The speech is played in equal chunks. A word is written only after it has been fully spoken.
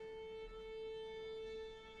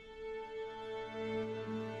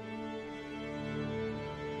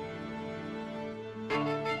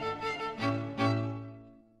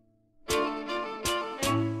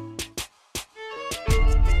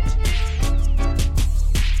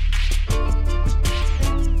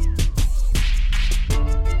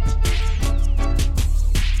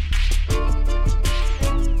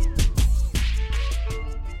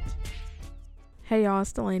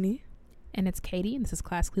It's Delaney. And it's Katie, and this is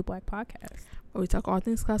Classically Black Podcast, where we talk all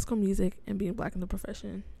things classical music and being black in the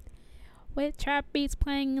profession. with trap beats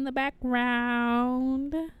playing in the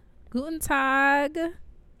background. Guten Tag.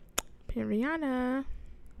 Periana.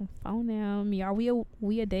 Phone y'all.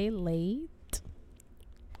 We a day late.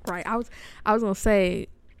 Right. I was gonna say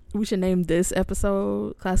we should name this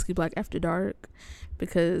episode Classically Black After Dark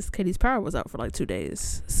because Katie's power was out for like 2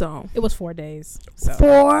 days. So It was 4 days. So.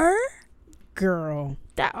 4? Girl.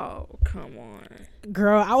 Oh, come on.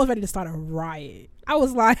 Girl, I was ready to start a riot. I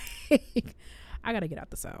was like, I gotta get out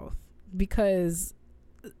the South because,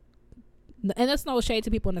 and that's no shade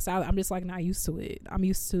to people in the South. I'm just like not used to it. I'm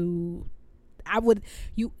used to.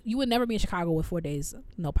 You would never be in Chicago with 4 days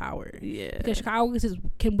no power. Yeah, because Chicago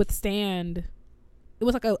can withstand. It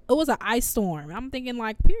was an ice storm. And I'm thinking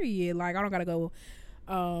like, period. Like I don't gotta go.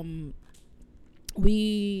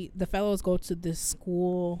 The fellows go to this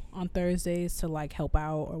school on Thursdays to like help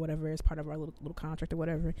out or whatever as part of our little contract or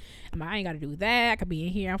whatever. And I ain't gotta do that. I could be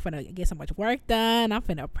in here. I'm finna get so much work done. I'm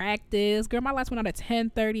finna practice. Girl, my lights went out at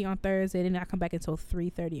 10:30 on Thursday, and then I come back until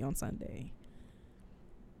 3:30 on Sunday.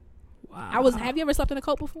 Wow. Have you ever slept in a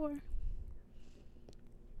coat before?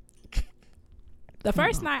 The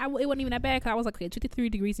first night, it wasn't even that bad because I was like, okay, 53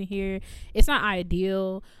 degrees in here. It's not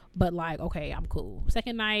ideal, but like, okay, I'm cool.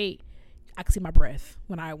 Second night, I could see my breath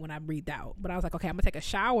when I breathed out. But I was like, okay, I'm gonna take a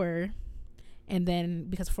shower, and then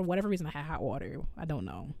because for whatever reason I had hot water, I don't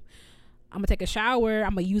know. I'm gonna take a shower.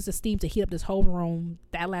 I'm gonna use the steam to heat up this whole room.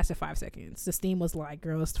 That lasted 5 seconds. The steam was like,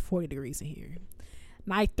 girl, it's 40 degrees in here.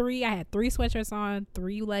 Night 3, I had 3 sweatshirts on,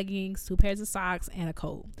 3 leggings, 2 pairs of socks, and a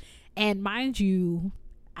coat. And mind you,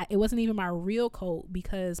 it wasn't even my real coat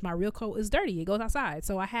because my real coat is dirty. It goes outside.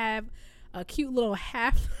 So I have a cute little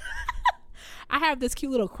I have this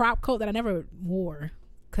cute little crop coat that I never wore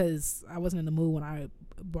because I wasn't in the mood when I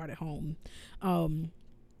brought it home. I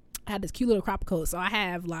had this cute little crop coat. So I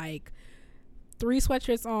have like 3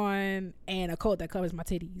 sweatshirts on and a coat that covers my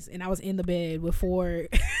titties. And I was in the bed with 4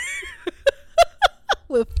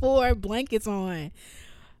 with 4 blankets on.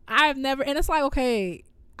 And it's like, okay,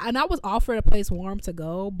 and I was offered a place warm to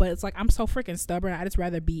go, but it's like I'm so freaking stubborn. I just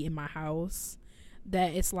rather be in my house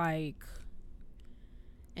that it's like.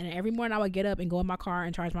 And every morning I would get up and go in my car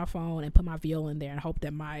and charge my phone and put my viola in there and hope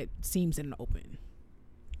that my seams didn't open.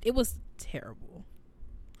 It was terrible.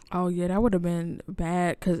 Oh yeah, that would have been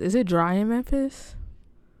bad. Cause is it dry in Memphis?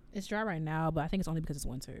 It's dry right now, but I think it's only because it's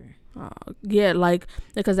winter. Yeah, like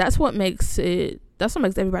because that's what makes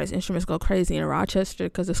everybody's instruments go crazy in Rochester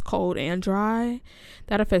because it's cold and dry.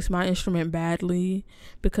 That affects my instrument badly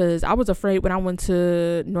because I was afraid when I went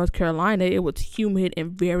to North Carolina, it was humid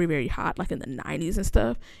and very, very hot, like in the 90s and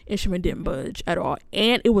stuff. Instrument didn't budge at all,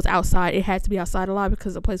 and it was outside. It had to be outside a lot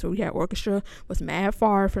because the place where we had orchestra was mad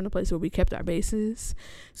far from the place where we kept our basses.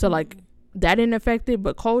 So like. That didn't affect it,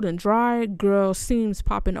 but cold and dry, girl, seams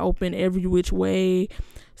popping open every which way.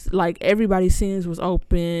 Like, everybody's seams was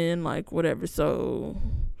open, like, whatever. So,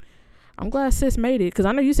 I'm glad sis made it. Because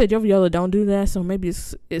I know you said your viola don't do that, so maybe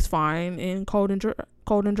it's fine in cold and dry.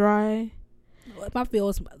 My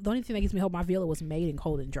viola, the only thing that gives me hope, my viola was made in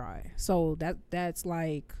cold and dry. So, that's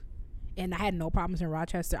like... And I had no problems in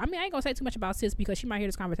Rochester. I mean, I ain't gonna say too much about sis because she might hear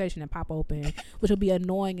this conversation and pop open, which will be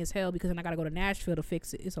annoying as hell because then I gotta go to Nashville to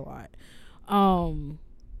fix it. It's a lot.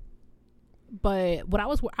 But what I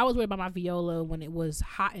was worried about my viola when it was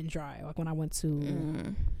hot and dry, like when I went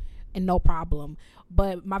to, and no problem.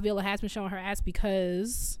 But my viola has been showing her ass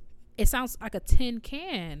because it sounds like a tin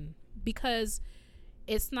can because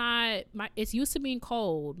it's used to being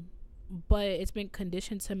cold. But it's been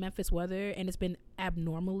conditioned to Memphis weather, and it's been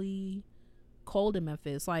abnormally cold in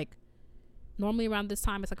Memphis. Like, normally around this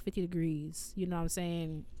time, it's like 50 degrees. You know what I'm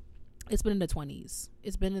saying? It's been in the 20s.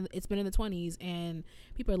 It's been in the 20s, and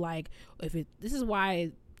people are like, this is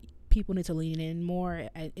why people need to lean in more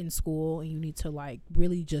in school, and you need to like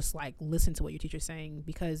really just like listen to what your teacher's saying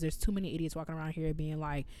because there's too many idiots walking around here being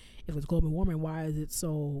like, if it's global warming, why is it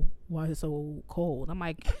so cold? I'm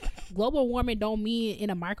like, global warming don't mean in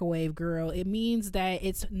a microwave, girl. It means that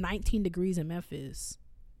it's 19 degrees in Memphis.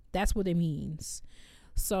 That's what it means.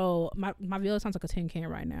 So my viola sounds like a tin can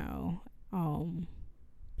right now.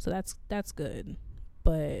 So that's good,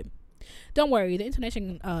 but don't worry, the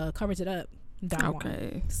intonation covers it up.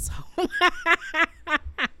 Okay. So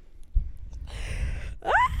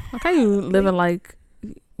okay, you living like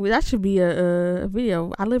that should be a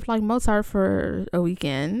video. I lived like Mozart for a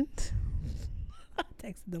weekend.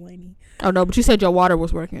 Text Delaney. Oh no, but you said your water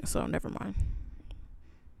was working, so never mind.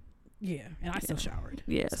 Yeah, and I still showered.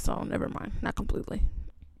 Yeah, so never mind. Not completely.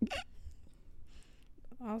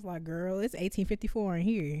 I was like, girl, it's 1854 in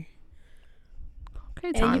here.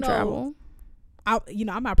 Okay, time travel.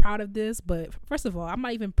 I'm not proud of this, but first of all, I'm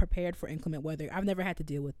not even prepared for inclement weather. I've never had to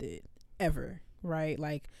deal with it ever, right?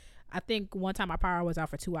 Like, I think one time my power was out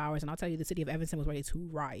for 2 hours, and I'll tell you, the city of Evanston was ready to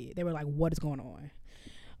riot. They were like, "What is going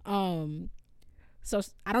on?" So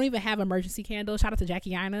I don't even have emergency candles. Shout out to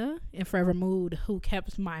Jackie Aina and Forever Mood, who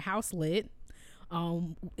kept my house lit.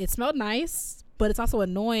 It smelled nice, but it's also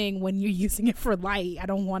annoying when you're using it for light. I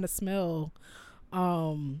don't want to smell. I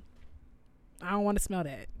don't want to smell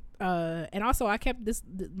that. And also I kept this.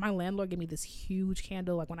 My landlord gave me this huge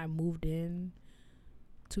candle like when I moved in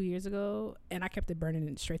 2 years ago, and I kept it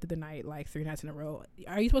burning straight through the night, like 3 nights in a row.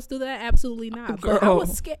 Are you supposed to do that? Absolutely not. Girl, but I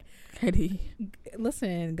was scared. Katie,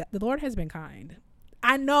 listen, the Lord has been kind.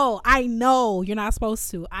 I know you're not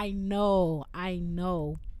supposed to. I know,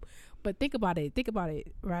 but think about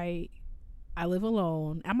it, right? I live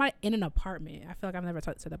alone. I'm not in an apartment. I feel like I've never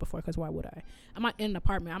said that before, because why would I? I'm not in an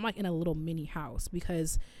apartment. I'm like in a little mini house,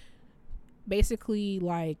 because basically,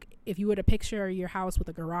 like, if you were to picture your house with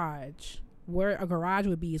a garage, where a garage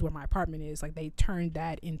would be is where my apartment is. Like, they turned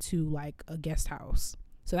that into like a guest house,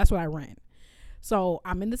 so that's what I rent. So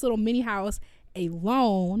I'm in this little mini house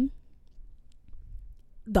alone.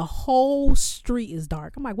 The whole street is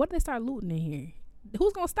dark. I'm like, what did they start looting in here?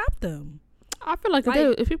 Who's gonna stop them? I feel like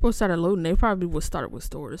if people started looting, they probably would start with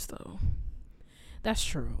stores, though. That's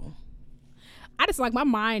true. I just, like, my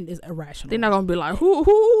mind is irrational. They're not gonna be like,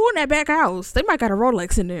 who in that back house? They might got a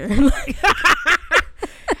Rolex in there.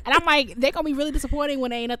 And I'm like, they're gonna be really disappointing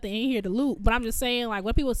when there ain't nothing in here to loot. But I'm just saying, like,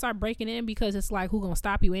 when people start breaking in, because it's like, who gonna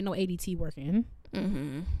stop you? Ain't no ADT working.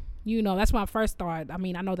 Mm-hmm. You know, that's my first thought. I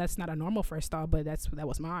mean, I know that's not a normal first thought, but that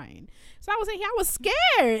was mine. So I was in here, I was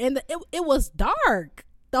scared, and it was dark.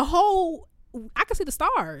 I could see the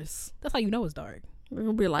stars. That's how you know it's dark. We're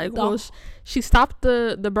gonna be like, well, she stopped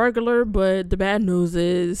the burglar, but the bad news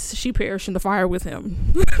is she perished in the fire with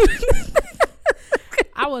him.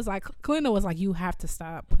 I was like, Kalina was like, you have to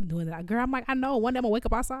stop doing that. Girl, I'm like, I know. One day I'm gonna wake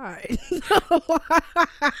up outside. You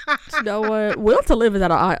know what? Will to live is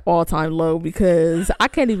at an all-time low, because I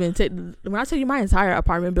can't even take. When I tell you my entire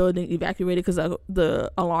apartment building evacuated because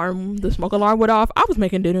the smoke alarm went off, I was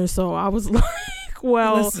making dinner, so I was like,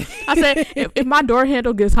 well, listen. I said, if my door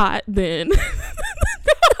handle gets hot, then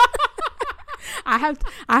I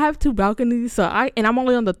have 2 balconies, so I'm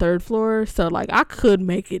only on the 3rd floor, so like I could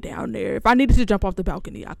make it down there. If I needed to jump off the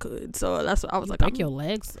balcony, I could. So that's what I was like. Break your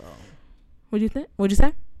legs though. What'd you think? What'd you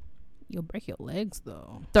say? You'll break your legs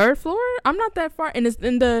though. 3rd floor? I'm not that far, and it's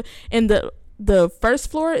in the 1st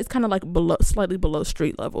floor. It's kind of like slightly below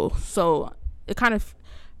street level, so it kind of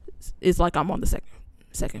is like I'm on the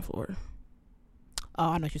second floor. Oh,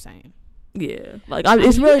 I know what you're saying. Yeah, like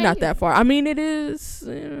it's really not that far. I mean, it is,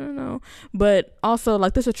 but also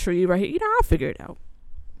like there's a tree right here. I'll figure it out.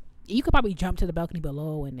 You could probably jump to the balcony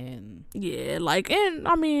below and then. Yeah, like, and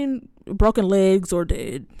I mean, broken legs or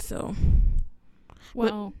dead. So.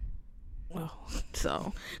 Well.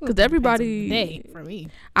 So, because everybody, for me,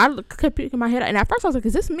 I kept picking my head out, and at first I was like,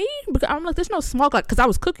 "Is this me?" Because I'm like, "There's no smoke," like, because I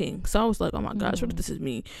was cooking, so I was like, "Oh my gosh, what if this is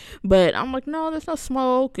me?" But I'm like, "No, there's no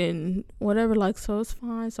smoke and whatever." Like, so it's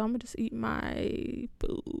fine. So I'm gonna just eat my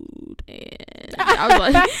food, and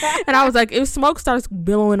I was like, if smoke starts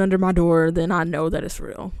billowing under my door, then I know that it's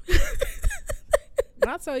real. When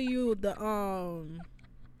I tell you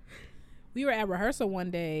we were at rehearsal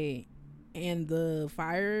one day, and the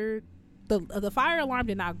fire alarm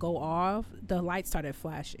did not go off. The lights started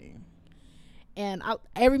flashing, and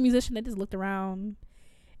every musician, they just looked around,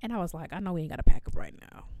 and I was like, I know we ain't gotta pack up right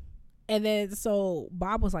now. And then so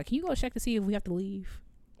Bob was like, can you go check to see if we have to leave?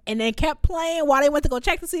 And then kept playing while they went to go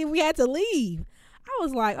check to see if we had to leave. I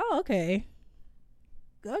was like, oh, okay.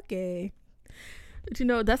 But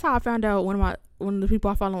that's how I found out one of the people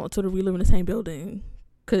I follow on Twitter, we live in the same building,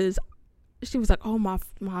 because she was like, oh, my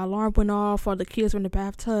alarm went off, all the kids were in the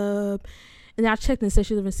bathtub. And then I checked and said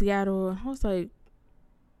she lived in Seattle. I was like,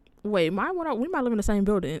 wait, mine went off. We might live in the same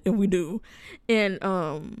building, and we do. And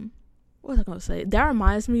what was I going to say? That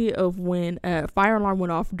reminds me of when a fire alarm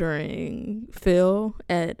went off during Phil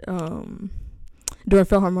Harmonia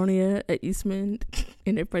at Eastman,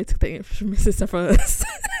 and everybody took the instruments except for us.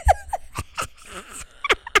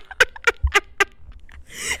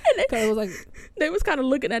 And it was like, they was kind of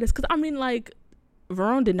looking at us, because I mean, like,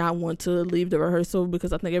 Verone did not want to leave the rehearsal,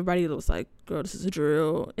 because I think everybody was like, girl, this is a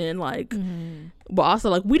drill, and like, but also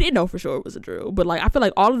like, we didn't know for sure it was a drill, but like, I feel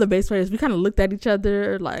like all of the bass players, we kind of looked at each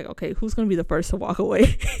other like, okay, who's gonna be the first to walk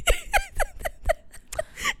away?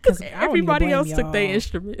 Because everybody else took their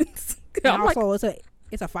instruments. And also, like,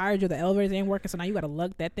 it's a fire drill. The elevators ain't working, so now you gotta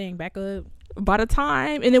lug that thing back up. by the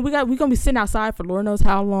time, and then we're gonna be sitting outside for Lord knows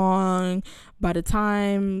how long. By the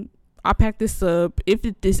time I pack this up, if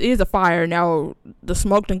this is a fire, now the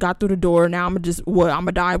smoke done got through the door. Now I'm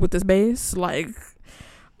gonna die with this base. Like,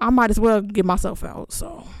 I might as well get myself out.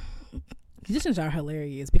 So musicians are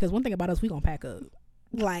hilarious because one thing about us, we gonna pack up.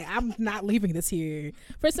 Like, I'm not leaving this here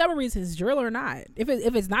for several reasons, drill or not. If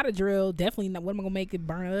it's not a drill, definitely not. What am I gonna make it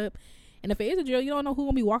burn up? And if it is a drill, you don't know who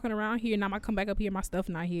gonna be walking around here. Now I might come back up here, my stuff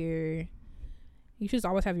not here. You should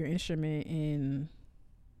always have your instrument. And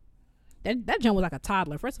that jump was like a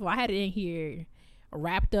toddler. First of all, I had it in here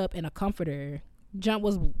wrapped up in a comforter. Jump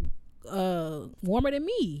was warmer than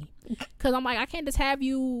me because I'm like, I can't just have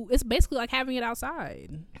you. It's basically like having it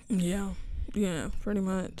outside. Yeah, pretty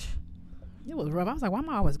much. It was rough. I was like, why am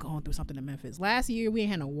I always going through something in Memphis? Last year we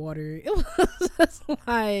ain't had no water. It was just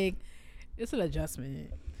like, it's an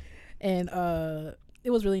adjustment. And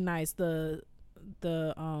it was really nice. The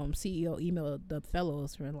CEO emailed the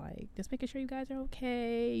fellows for like, just making sure you guys are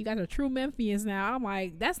okay. You guys are true Memphians now. I'm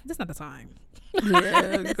like, that's not the time.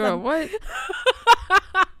 Yeah, girl, what? It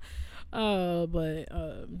was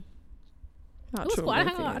cool. I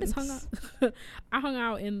hung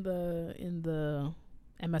out in the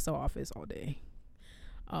MSO office all day,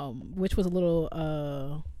 which was a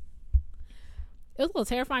little it was a little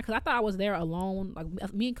terrifying because I thought I was there alone.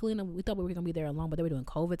 Like, me and Kalina, we thought we were gonna be there alone, but they were doing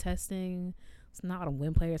COVID testing. It's not on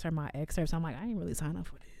win players or my excerpts. I'm like, I ain't really sign up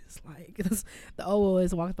for this. Like, the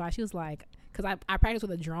OOS walked by, she was like, because I practice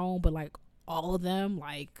with a drone, but like all of them,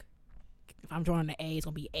 like, if I'm drawing the A, it's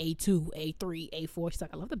gonna be A2, A3, A4. She's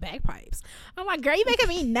like, I love the bagpipes. I'm like, girl, you making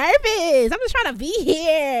me nervous. I'm just trying to be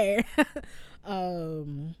here.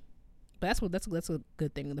 But that's a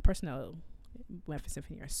good thing. The personnel at Memphis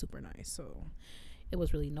Symphony are super nice, so it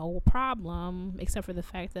was really no problem, except for the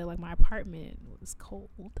fact that like my apartment was cold.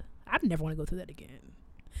 I'd never want to go through that again.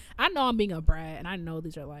 I know I'm being a brat, and I know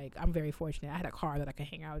these are like, I'm very fortunate. I had a car that I could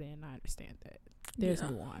hang out in. I understand that there's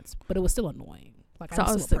nuance, but it was still annoying. Like, so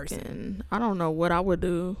I was thinking, I don't know what I would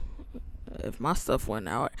do if my stuff went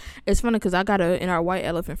out. It's funny because I got in our white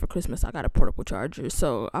elephant for Christmas, I got a portable charger,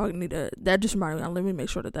 so I would need that just reminded me, let me make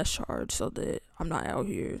sure that that's charged so that I'm not out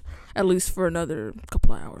here at least for another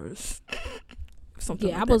couple of hours.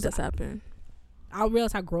 Something like that's happened. I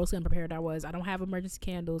realized how grossly unprepared I was. I don't have emergency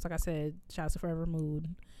candles. Like I said, shout out to Forever Mood.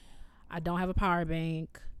 I don't have a power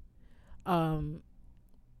bank.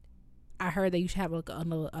 I heard that you should have like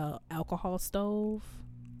a alcohol stove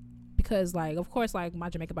because, like, of course, like my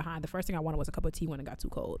Jamaican behind, the first thing I wanted was a cup of tea when it got too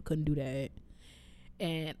cold. Couldn't do that.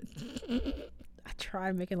 And I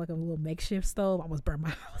tried making like a little makeshift stove. I almost burned my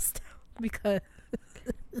house down because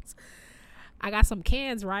I got some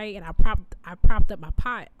cans, right? And I propped up my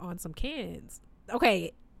pot on some cans.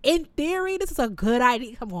 Okay, in theory, this is a good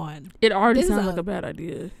idea. Come on. It already sounds like a bad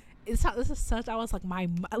idea. This is such, I was like,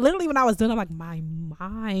 literally when I was done, I'm like, my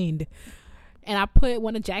mind. And I put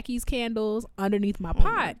one of Jackie's candles underneath my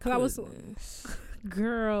pot because I was,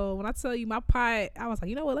 girl, when I tell you my pot, I was like,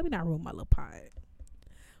 you know what, let me not ruin my little pot.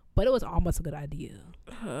 But it was almost a good idea.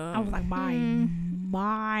 I was like, my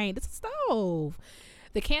mind, it's a stove.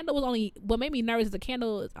 The candle was only, what made me nervous is the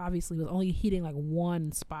candle obviously was only heating like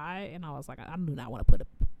one spot, and I was like, I do not want to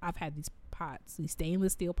I've had these pots, these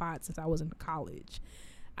stainless steel pots since I was in college.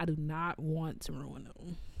 I do not want to ruin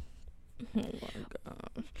them. Oh my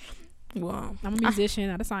gosh. Wow. I'm a musician,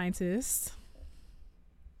 not a scientist.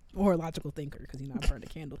 Or a logical thinker, because, you know, I burned a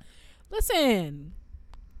candle. Listen.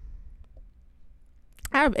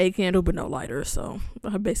 I have a candle, but no lighter, so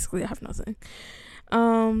basically I have nothing.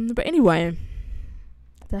 But anyway,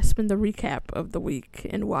 that's been the recap of the week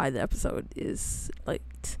and why the episode is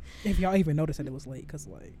late. If y'all even noticed that it was late, because,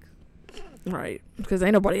 like... Right, because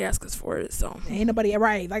ain't nobody ask us for it, so ain't nobody,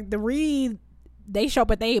 right, like the Reed, they show up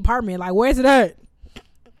at their apartment, like, where's it at?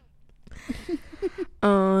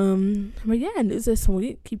 But yeah, news this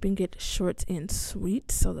week, keeping it short and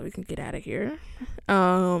sweet so that we can get out of here.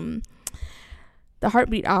 The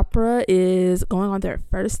Heartbeat Opera is going on their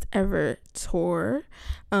first ever tour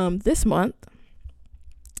this month.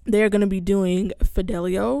 They're going to be doing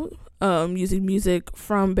Fidelio, using music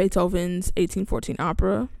from Beethoven's 1814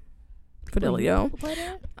 opera Fidelio. People play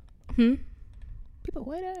that? People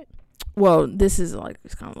play that? Well, this is like,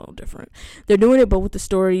 it's kind of a little different. They're doing it, but with the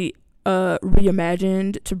story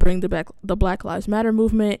reimagined to bring the Black Lives Matter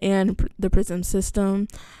movement and the prison system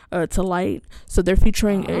to light. So they're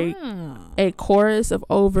featuring a chorus of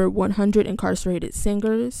over 100 incarcerated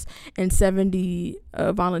singers and 70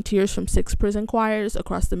 volunteers from 6 prison choirs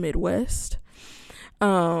across the Midwest.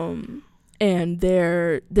 And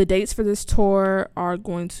the dates for this tour are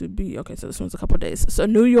going to be, okay, so this one's a couple of days. So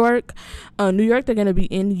New York, they're going to be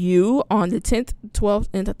in U on the 10th, 12th,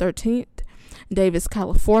 and the 13th. Davis,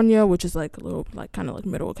 California, which is like a little, like kind of like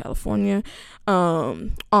middle of California,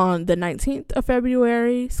 on the 19th of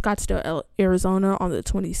February. Scottsdale, Arizona on the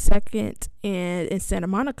 22nd, and in Santa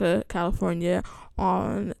Monica, California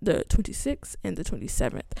on the 26th and the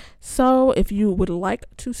 27th. So if you would like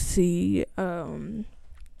to see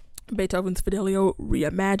Beethoven's Fidelio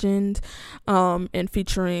reimagined, and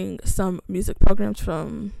featuring some music programs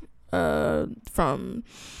from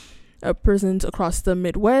prisons across the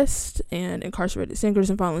Midwest and incarcerated singers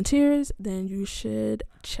and volunteers, then you should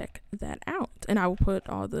check that out. And I will put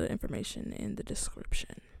all the information in the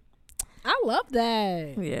description. I love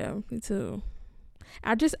that. Yeah, me too.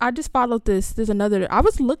 I just followed this. There's another. I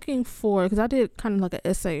was looking for, because I did kind of like an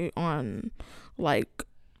essay on like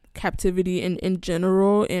captivity in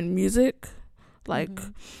general in music, like,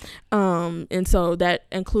 and so that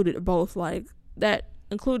included both, like that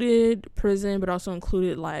included prison, but also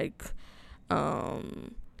included like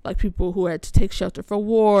people who had to take shelter for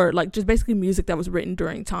war, like just basically music that was written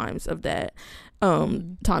during times of that,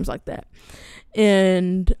 times like that.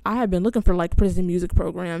 And I had been looking for like prison music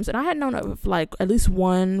programs, and I had known of like at least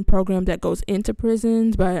one program that goes into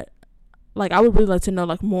prisons, but like I would really like to know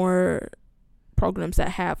like more programs that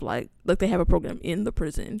have like they have a program in the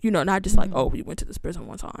prison, not just like, oh, we went to this prison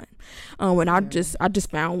one time. And I just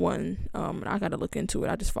found one, and I gotta look into it.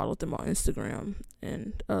 I just followed them on Instagram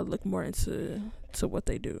and look more into what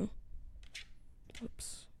they do.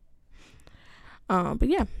 Oops. But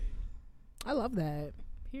yeah, I love that.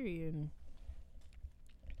 Period.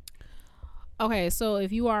 Okay, so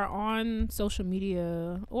if you are on social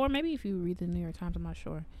media, or maybe if you read the New York Times, I'm not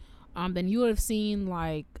sure, then you would have seen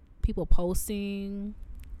like people posting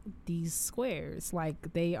these squares,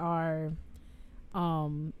 like they are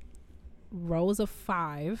rows of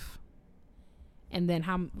 5, and then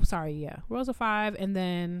rows of 5, and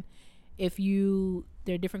then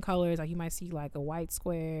they're different colors, like you might see like a white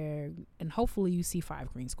square, and hopefully you see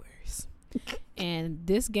 5 green squares. And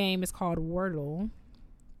this game is called Wordle,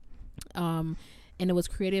 and it was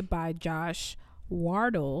created by Josh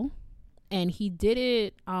Wardle, and he did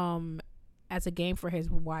it as a game for his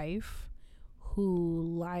wife,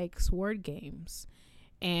 who likes word games.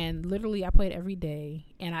 And literally I play it every day,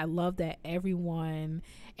 and I love that everyone,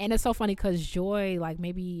 and it's so funny because Joy, like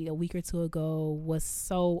maybe a week or two ago, was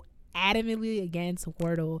so adamantly against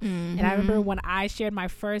Wordle. And I remember when I shared my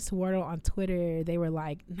first Wordle on Twitter, they were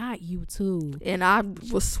like, not you too. And I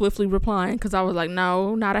was swiftly replying, because I was like,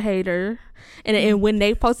 no, not a hater. And when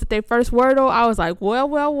they posted their first Wordle, I was like,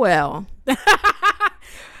 well.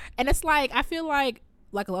 And it's like, I feel like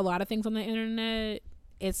a lot of things on the internet,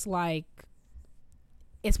 it's like,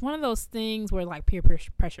 it's one of those things where like peer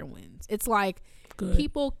pressure wins. It's like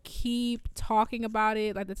people keep talking about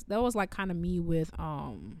it. Like that was like kind of me with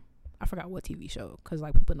I forgot what TV show, because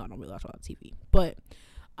like people don't really watch a lot of TV, but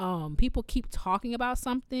people keep talking about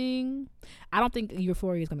something. I don't think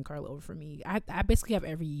Euphoria is gonna curl over for me. I basically have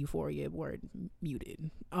every Euphoria word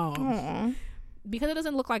muted. Because it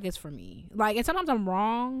doesn't look like it's for me. Like, and sometimes I'm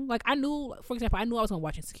wrong. Like, for example, I knew I was gonna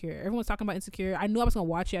watch Insecure. Everyone's talking about Insecure. I knew I was gonna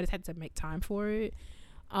watch it. I just had to make time for it.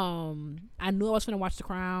 I knew I was gonna watch The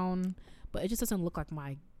Crown, but it just doesn't look like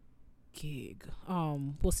my gig.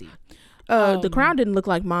 We'll see. The Crown didn't look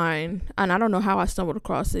like mine, and I don't know how I stumbled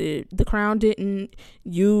across it. The Crown didn't.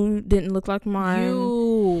 You didn't look like mine.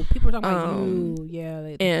 People were talking about you.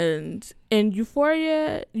 Yeah. And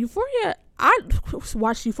Euphoria. I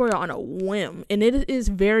watched Euphoria on a whim, and it is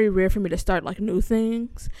very rare for me to start like new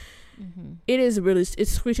things.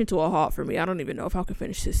 It's screeching to a halt for me. I don't even know if I can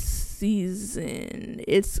finish this season.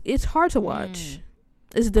 It's hard to watch.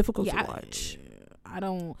 It's difficult to watch. I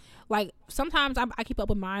don't like. Sometimes I keep up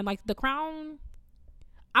with mine. Like The Crown,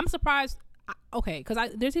 I'm surprised. Okay,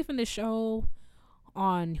 because there's even this show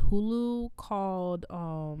on Hulu called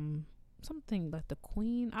something like The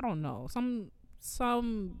Queen. I don't know,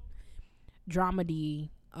 some dramedy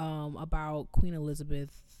about Queen Elizabeth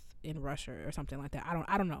in Russia or something like that.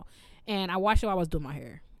 I don't know. And I watched it while I was doing my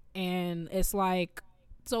hair, and it's like,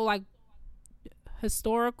 so like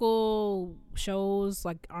historical shows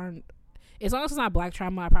like aren't, as long as it's not Black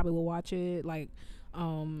trauma, I probably will watch it. Like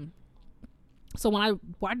so when I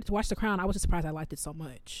watched The Crown, I was just surprised I liked it so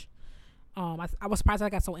much. I was surprised I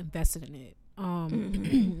got so invested in it.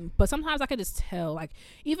 But sometimes I could just tell, like,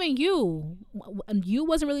 even you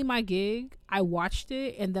wasn't really my gig. I watched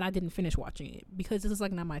it and then I didn't finish watching it because this is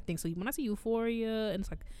like not my thing. So when I see Euphoria and it's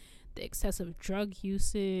like the excessive drug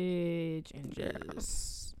usage and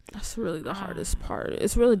just That's really the hardest part.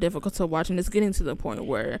 It's really difficult to watch, and it's getting to the point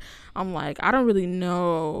where I'm like, I don't really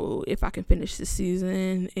know if I can finish the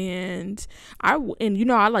season. And I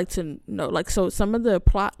like to know, like, so some of the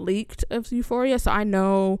plot leaked of Euphoria, so I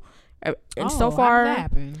know. And so far, how did that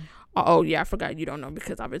happen? Oh yeah, I forgot you don't know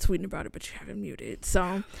because I've been tweeting about it, but you haven't muted.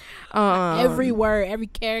 So every word, every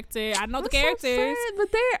character, I know the characters, so but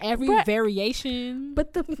every variation.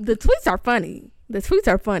 But the tweets are funny. The tweets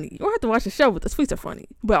are funny. You don't have to watch the show, but the tweets are funny.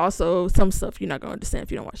 But also some stuff you're not gonna understand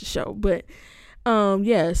if you don't watch the show. But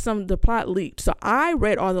the plot leaked. So I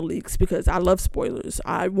read all the leaks because I love spoilers.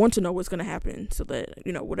 I want to know what's gonna happen so that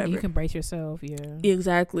whatever you can brace yourself. Yeah,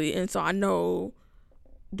 exactly. And so I know.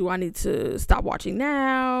 Do I need to stop watching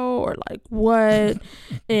now or like what?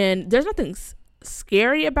 And there's nothing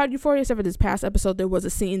scary about Euphoria except for this past episode. There was a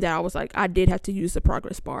scene that I was like, I did have to use the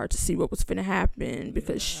progress bar to see what was finna happen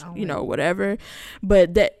because whatever.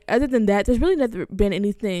 But that other than that, there's really never been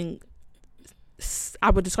anything I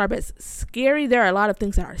would describe as scary. There are a lot of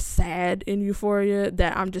things that are sad in Euphoria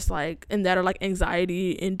that I'm just like, and that are like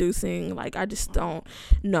anxiety inducing. Like I just don't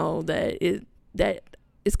know that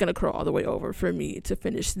it's gonna curl all the way over for me to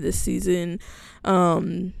finish this season,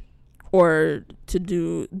 or to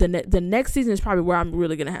do the next season is probably where I'm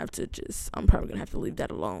really gonna have to I'm probably gonna have to leave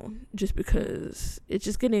that alone just because it's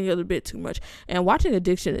just getting a little bit too much. And watching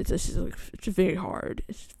addiction, it's very hard.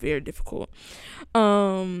 It's very difficult.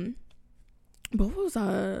 But what was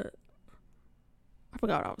I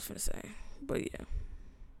forgot what I was gonna say. But yeah,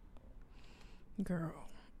 girl.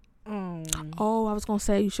 I was gonna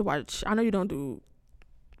say you should watch. I know you don't do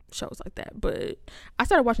shows like that, but I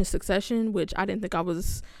started watching Succession, which I didn't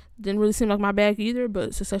really seem like my bag either,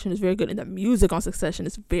 but Succession is very good, and the music on Succession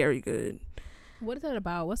is very good. What is that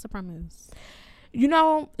about? What's the premise?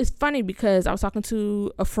 It's funny because I was talking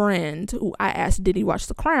to a friend who I asked, did he watch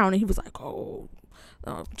The Crown? And he was like,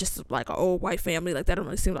 just like an old white family, like that don't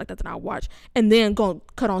really seem like that I watch. And then go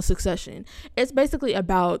cut on Succession. It's basically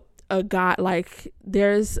about a guy, like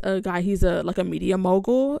there's a guy, he's a media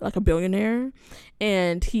mogul, like a billionaire,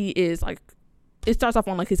 and he is like, it starts off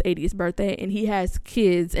on like his 80th birthday, and he has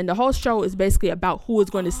kids, and the whole show is basically about who is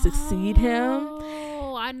going to succeed him.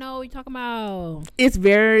 Oh, I know what you're talking about. It's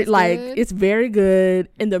very it's very good,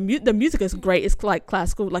 and the music is great. It's like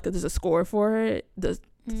classical, like there's a score for it. The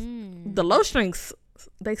low strings,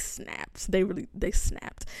 they snapped. They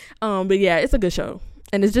snapped. But yeah, it's a good show.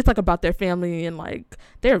 And it's just like about their family, and like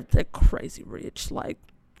they're crazy rich, like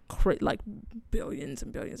billions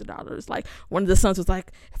and billions of dollars. Like one of the sons was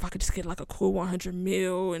like, if I could just get like a cool 100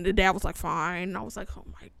 mil, and the dad was like, fine. And I was like, oh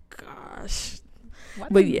my gosh. Why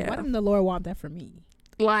didn't the Lord want that for me?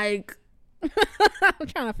 Like I'm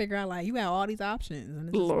trying to figure out, like, you have all these options,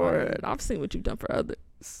 and Lord, I've seen what you've done for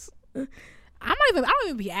others. I don't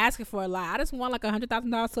even be asking for a lot. I just want like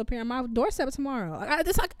 $100,000 to appear on my doorstep tomorrow.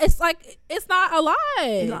 It's not a lot.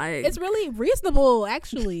 Like, it's really reasonable,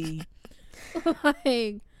 actually.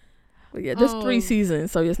 Like, but yeah, there's 3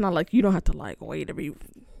 seasons, so it's not like you don't have to like wait every,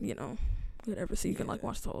 whatever, so you can like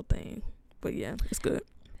watch the whole thing. But yeah, it's good.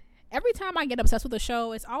 Every time I get obsessed with a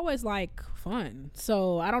show, it's always like fun.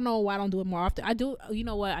 So I don't know why I don't do it more often. I do. You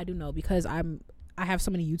know what? I do know, because I have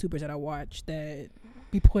so many YouTubers that I watch that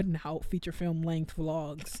be putting out feature film length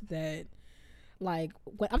vlogs that, like,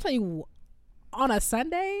 when I'm telling you, on a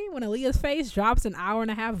Sunday when Aaliyah's Face drops an hour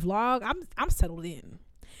and a half vlog, I'm settled in.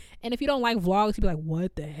 And if you don't like vlogs, you'd be like,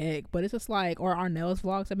 what the heck? But it's just like, or Arnell's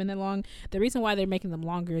vlogs have been that long. The reason why they're making them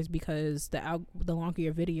longer is because the longer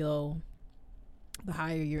your video, the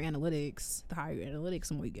higher your analytics,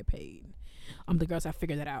 the more you get paid. The girls have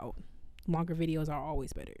figured that out. Longer videos are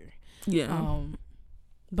always better. Yeah.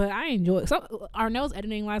 But I enjoy it. So Arnell's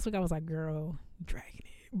editing last week, I was like, girl, dragging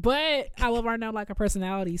it. But I love Arnell like a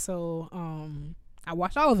personality, so I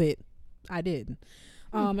watched all of it. I did.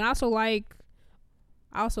 And I also like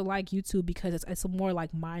YouTube because it's a more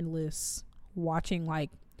like mindless watching.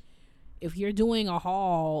 Like if you're doing a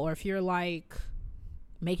haul, or if you're like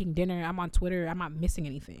making dinner, I'm on Twitter, I'm not missing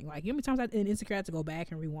anything. Like, you know how many times in Instagram I had to go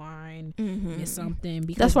back and rewind, miss something.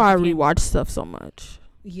 Because that's why I rewatch stuff so much.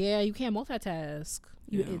 Yeah, you can't multitask.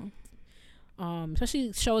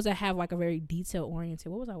 Especially shows that have like a very detail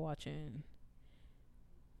oriented. What was I watching?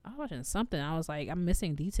 I was watching something. I was like, I'm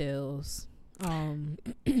missing details.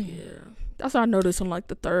 Yeah, that's what I noticed on like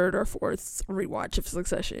the 3rd or 4th rewatch of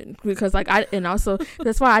Succession, because like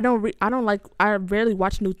that's why I rarely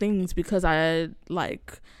watch new things, because I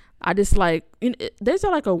just like there's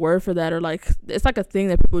like a word for that, or like it's like a thing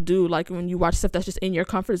that people do, like when you watch stuff that's just in your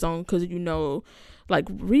comfort zone, because like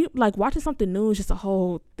watching something new is just a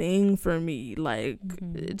whole thing for me. Like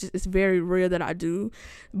it's very rare that I do,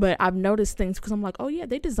 but I've noticed things because I'm like, oh yeah,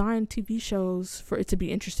 they designed TV shows for it to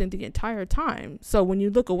be interesting the entire time, so when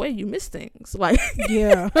you look away you miss things, like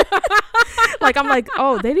yeah. like I'm like,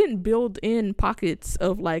 oh, they didn't build in pockets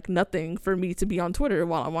of like nothing for me to be on Twitter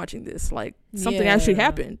while I'm watching this, like something actually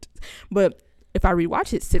happened. But if I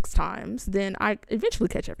rewatch it 6 times, then I eventually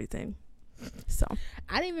catch everything. So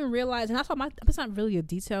I didn't even realize, and that's why it's not really a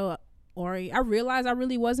detail oriented. I realized I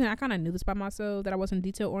really wasn't. I kind of knew this by myself, that I wasn't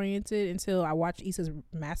detail oriented until I watched Issa's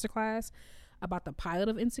masterclass about the pilot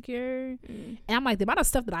of Insecure. And I'm like, the amount of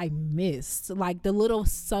stuff that I missed, like the little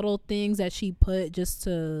subtle things that she put just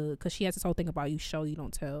to, because she has this whole thing about you show, you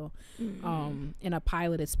don't tell, in a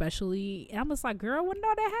pilot especially. And I'm just like, girl, when did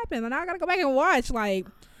all that happen? And now I gotta go back and watch. Like,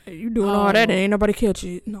 hey, you doing all that and ain't nobody catch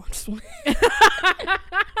you. No, just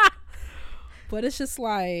but it's just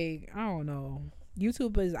like, I don't know.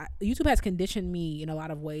 YouTube has conditioned me in a lot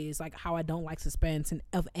of ways, like how I don't like suspense and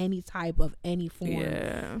of any type, of any form.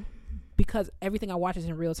 Yeah. Because everything I watch is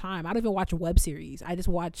in real time. I don't even watch web series. I just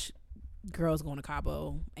watch girls going to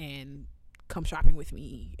Cabo and come shopping with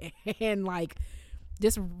me and like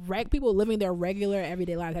just people living their regular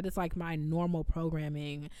everyday lives. That is like my normal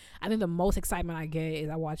programming. I think the most excitement I get is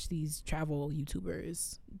I watch these travel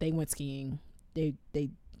YouTubers. They went skiing. They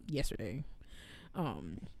yesterday.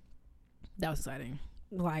 That was exciting.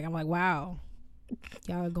 Like, I'm like, wow,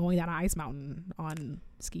 y'all are going down an ice mountain on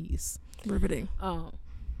skis. Riveting.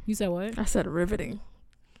 You said what? I said riveting.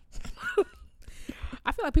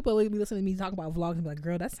 I feel like people will be listening to me talk about vlogs and be like,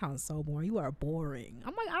 girl, that sounds so boring. You are boring.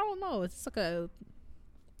 I'm like, I don't know. It's like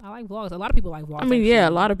I like vlogs. A lot of people like vlogs. I mean, yeah,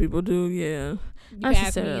 a lot of people do, yeah. You can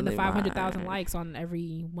ask me in the 500,000 likes on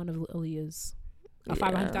every one of Aaliyah's,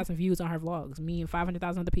 500,000 views on her vlogs. Me and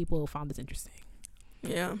 500,000 other people found this interesting.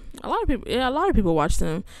 Yeah, a lot of people watch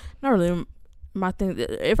them. Not really my thing.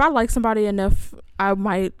 If I like somebody enough, I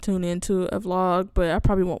might tune into a vlog, but I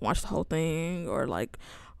probably won't watch the whole thing or like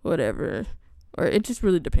whatever, or it just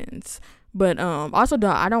really depends. But also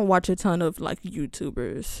I don't watch a ton of like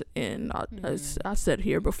YouTubers, and as I said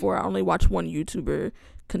here before, I only watch one YouTuber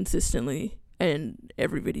consistently in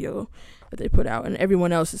every video that they put out, and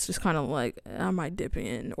everyone else is just kind of like, I might dip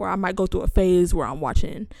in, or I might go through a phase where I'm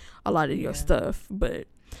watching a lot of your stuff. But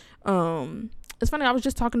it's funny, I was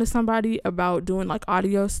just talking to somebody about doing like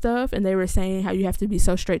audio stuff, and they were saying how you have to be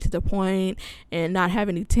so straight to the point and not have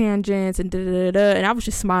any tangents and and I was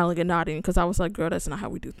just smiling and nodding because I was like, girl, that's not how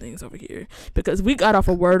we do things over here, because we got off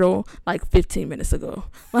a Wordle like 15 minutes ago.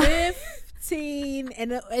 15,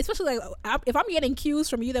 and especially like if I'm getting cues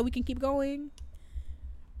from you that we can keep going,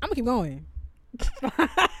 I'm gonna keep going.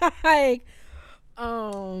 Like,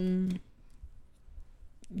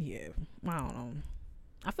 yeah, I don't know.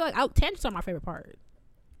 I feel like tangents are my favorite part,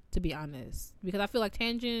 to be honest, because I feel like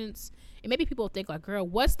tangents, and maybe people think like, girl,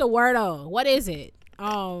 what's the Wordle? What is it?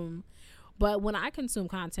 But when I consume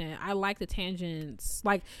content, I like the tangents.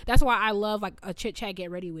 Like, that's why I love like a chit chat, get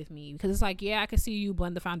ready with me, because it's like, yeah, I can see you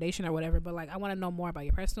blend the foundation or whatever, but like, I want to know more about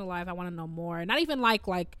your personal life. I want to know more, not even like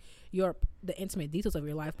the intimate details of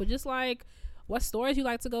your life, but just like what stores you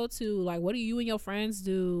like to go to, like what do you and your friends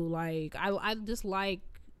do. Like, I just like,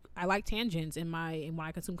 I like tangents in when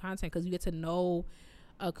I consume content, because you get to know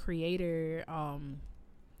a creator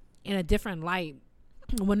in a different light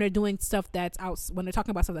when they're doing stuff when they're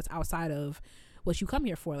talking about stuff that's outside of what you come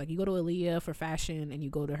here for. Like, you go to Aaliyah for fashion and you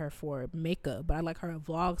go to her for makeup, but I like her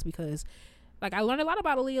vlogs because like I learned a lot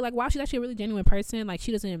about Aaliyah. Like, wow, she's actually a really genuine person. Like,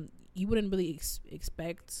 you wouldn't really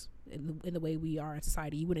expect in the way we are in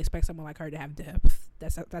society, you wouldn't expect someone like her to have depth.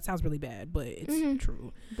 That sounds really bad, but it's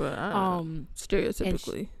true. But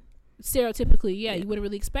stereotypically, yeah, you wouldn't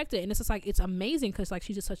really expect it, and it's just like, it's amazing because like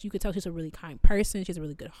she's just you could tell she's a really kind person. She has a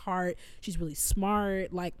really good heart. She's really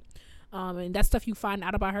smart. Like, and that's stuff you find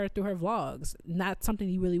out about her through her vlogs. Not something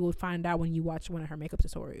you really would find out when you watch one of her makeup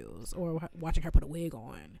tutorials or watching her put a wig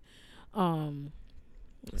on.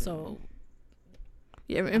 So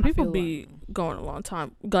yeah, and people be going a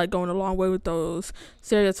long way with those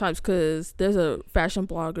stereotypes, because there's a fashion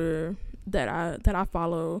blogger that I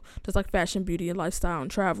follow, just like fashion, beauty, and lifestyle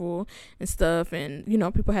and travel and stuff, and you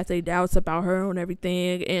know, people had their doubts about her and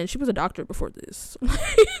everything, and she was a doctor before this.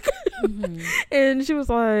 And she was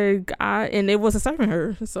like, and it wasn't serving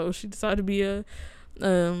her, so she decided to be a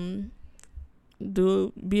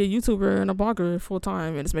YouTuber and a blogger full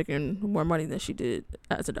time, and it's making more money than she did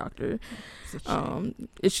as a doctor.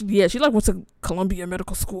 She like went to Columbia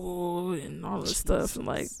Medical School and all this stuff, and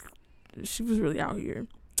like she was really out here.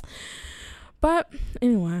 But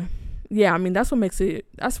anyway, yeah, I mean that's what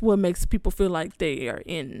makes people feel like they are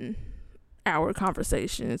in our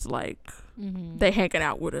conversations, like they hanging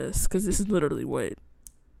out with us, because this is literally what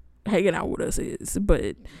hanging out with us is.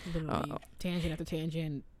 But tangent after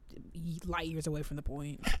tangent, light years away from the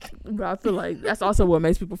point. But I feel like that's also what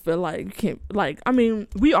makes people feel like you can't, like, I mean,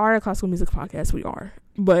 we are a classical music podcast, we are,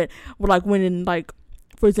 but like when in, like,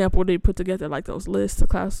 for example, they put together like those lists of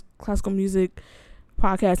classical music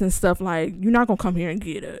podcasts and stuff, like, you're not gonna come here and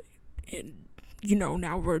get and you know,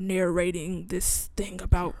 now we're narrating this thing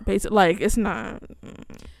about basic, like, it's not.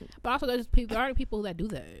 But also there are people that do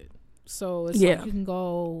that, so it's like you can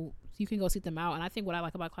go seek them out. And I think what I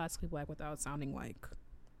like about Classically Black, without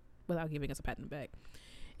giving us a pat on the back,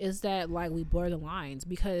 is that like we blur the lines,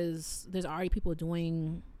 because there's already people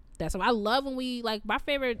doing that. So I love when we, like, one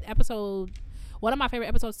of my favorite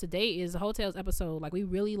episodes to date is the Hotels episode. Like, we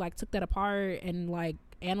really like took that apart and like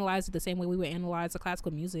analyzed it the same way we would analyze the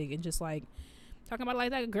classical music, and just like talking about it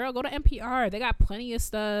like that. Girl, go to NPR. They got plenty of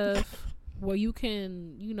stuff where you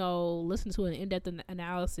can, you know, listen to an in-depth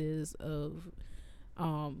analysis of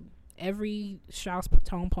every Strauss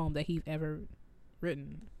tone poem that he's ever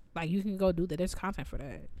written. Like, you can go do that. There's content for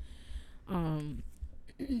that.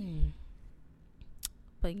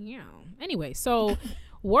 But yeah. Anyway, so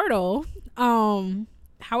Wordle,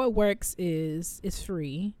 how it works is it's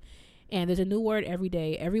free, and there's a new word every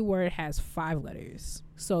day. Every word has 5 letters.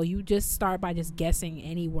 So you just start by just guessing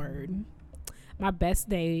any word. My best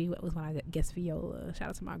day was when I guessed viola. Shout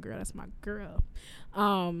out to my girl. That's my girl.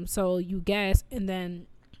 So you guess, and then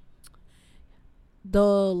the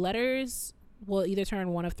letters will either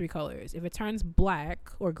turn one of 3 colors. If it turns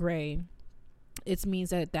black or gray, it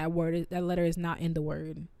means that that letter is not in the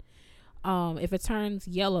word. If it turns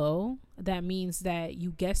yellow, that means that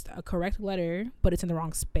you guessed a correct letter, but it's in the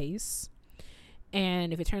wrong space.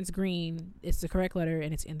 And if it turns green, it's the correct letter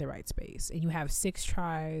and it's in the right space. And you have 6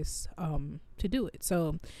 tries to do it.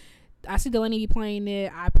 So I see Delaney be playing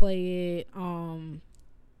it. I play it.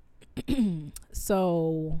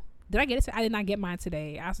 So did I get it? I did not get mine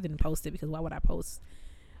today. I also didn't post it, because why would I post?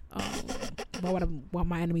 Why would I want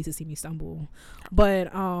my enemies to see me stumble?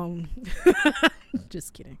 But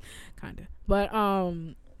just kidding, kind of. But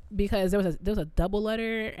because there was a double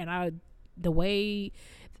letter, and the way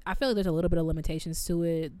I feel like there's a little bit of limitations to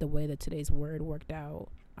it, the way that today's word worked out.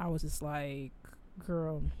 I was just like,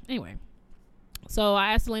 girl. Anyway, so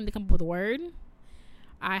I asked Elaine to come up with a word.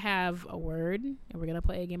 I have a word, and we're gonna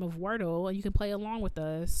play a game of Wordle, and you can play along with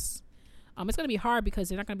us. It's gonna be hard because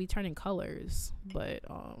they're not gonna be turning colors, but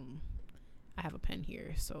I have a pen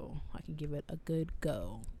here, so I can give it a good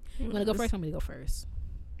go. You wanna go first? I'm gonna go first.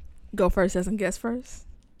 Go first as in guess first?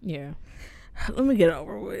 Yeah. Let me get it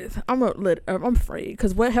over with. I'm afraid,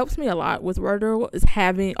 because what helps me a lot with Wordle is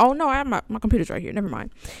having. Oh no, I have my computer's right here. Never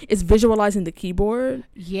mind. It's visualizing the keyboard.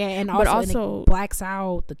 Yeah, and also it blacks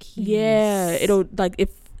out the keys. Yeah, it'll, like,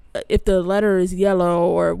 if the letter is yellow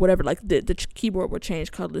or whatever, like the keyboard will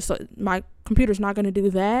change colors. So my computer's not going to do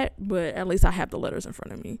that, but at least I have the letters in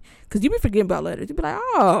front of me, because you be forgetting about letters. You be like,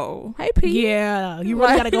 oh, hey P. Yeah, you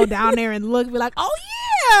really got to go down there and look, be like, oh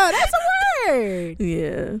yeah, that's a word.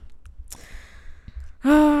 Yeah.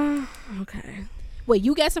 Okay. Wait,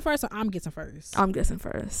 you guessing first or I'm guessing first? I'm guessing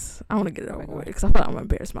first. I want to get it over with, because I feel like I'm gonna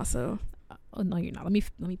embarrass myself. Oh no, you're not. Let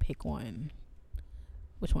me pick one.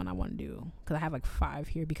 Which one I want to do, because I have like 5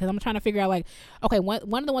 here, because I'm trying to figure out, like, okay, one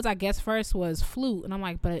of the ones I guessed first was flute, and I'm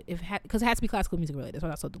like, but because it has to be classical music related, that's why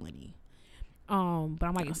that's so Delaney. But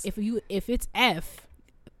I'm like, if it's F,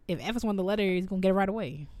 if F is one of the letters, you're gonna get it right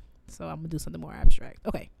away. So I'm gonna do something more abstract.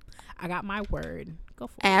 Okay, I got my word. Go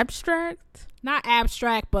for it. Abstract? Not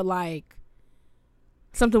abstract, but like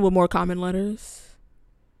something with more common letters.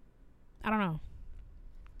 I don't know.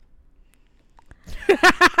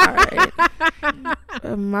 All right.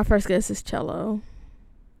 My first guess is cello.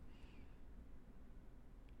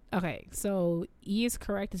 Okay, so E is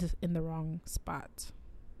correct. It's just in the wrong spot.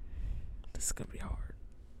 This is gonna be hard.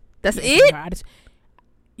 That's it?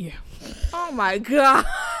 Yeah. Oh my god.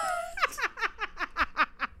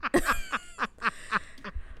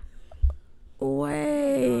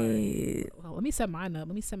 Wait. Well, let me set mine up.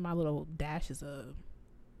 Let me set my little dashes up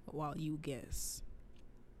while you guess.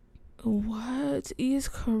 What? E is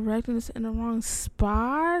correct and it's in the wrong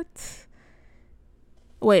spot?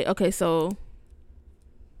 Wait, okay, so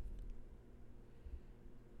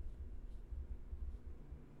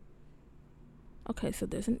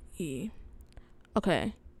there's an E.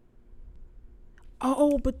 Okay.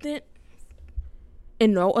 Oh, but then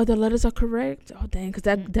and no other letters are correct? Oh dang, because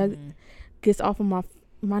that gets off of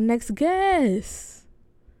my next guess.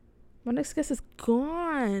 My next guess is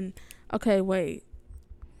gone. Okay, wait.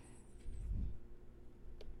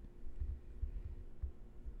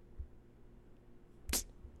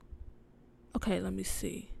 Okay, let me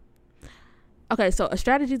see. Okay, so a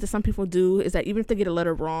strategy that some people do is that even if they get a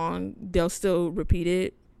letter wrong, they'll still repeat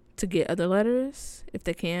it to get other letters if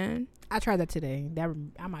they can. I tried that today.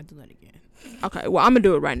 I might do that again. Okay, well, I'm gonna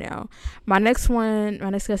do it right now. My next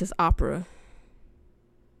guess is opera.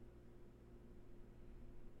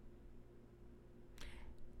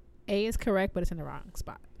 A is correct, but it's in the wrong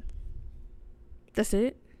spot. That's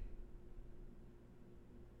it?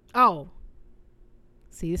 Oh.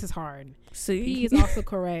 See, this is hard. See? P is also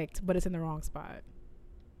correct, but it's in the wrong spot.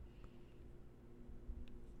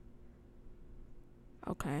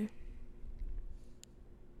 Okay.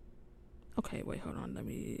 Okay, wait, hold on.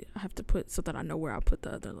 I have to put so that I know where I put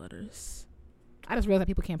the other letters. I just realized that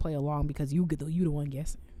people can't play along because you the one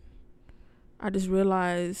guessing. I just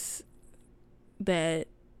realized that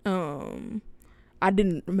I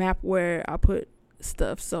didn't map where I put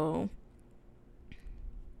stuff, so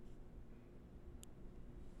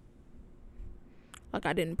like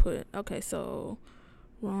I didn't put. Okay, so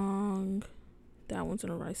wrong. That one's in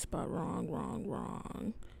the right spot.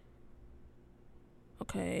 Wrong.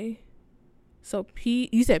 Okay. So P,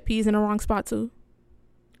 you said P is in the wrong spot too?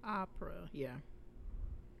 Opera, yeah.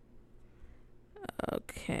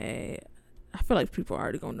 Okay. I feel like people are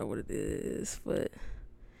already gonna know what it is, but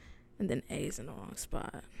and then A is in the wrong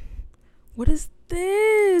spot. What is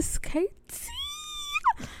this? Katie?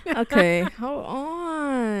 Okay, hold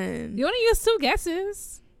on. You only use 2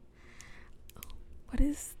 guesses. What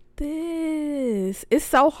is this? It's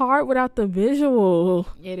so hard without the visual.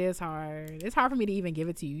 It is hard. It's hard for me to even give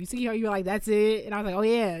it to you. You see how you were like, that's it? And I was like, oh,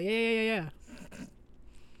 yeah.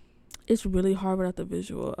 It's really hard without the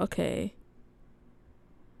visual. Okay.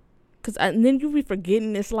 And then you be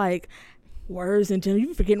forgetting it's like words in general. You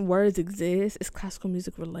be forgetting words exist. It's classical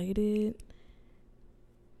music related.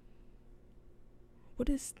 What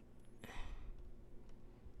is...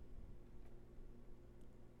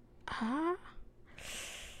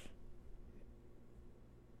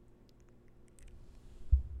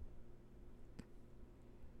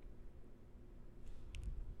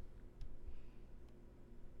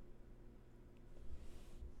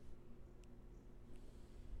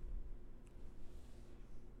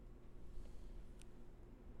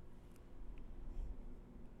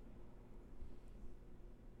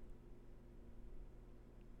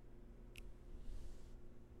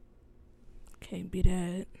 Can't be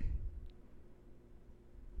that.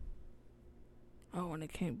 Oh, and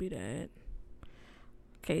it can't be that.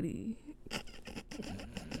 Katie.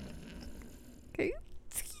 Katie.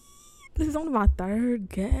 This is only my 3rd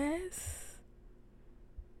guess.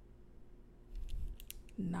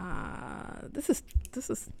 Nah, this is.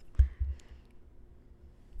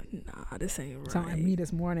 Nah, this ain't right. Sound like me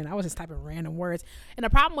this morning. I was just typing random words, and the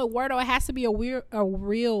problem with Wordle, it has to be a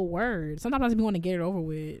real word. Sometimes we want to get it over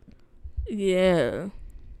with. Yeah.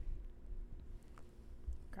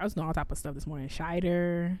 I was doing all type of stuff this morning.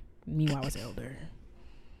 Scheider. Meanwhile, I was elder.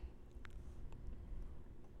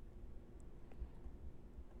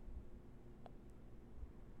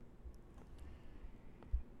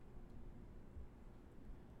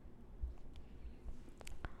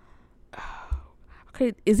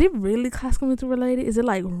 Okay, is it really classical music related? Is it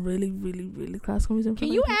like really, really, really classical music related?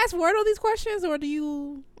 Can you ask Wordle these questions, or do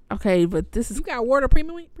you? Okay, but this is... You got Wordle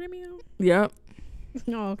premium? Yep.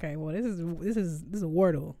 Oh, okay. Well, this is a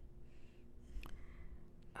Wordle.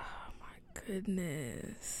 Oh my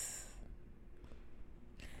goodness.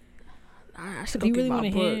 I should Do you go really get my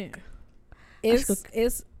want to book.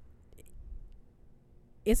 hint?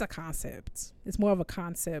 It's a concept. It's more of a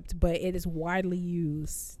concept, but it is widely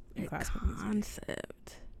used in classical music.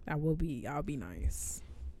 Concept. I'll be nice.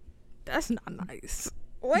 That's not nice.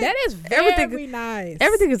 Wait, that is very nice.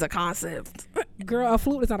 Everything is a concept. Girl, a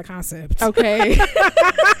flute is not a concept. Okay.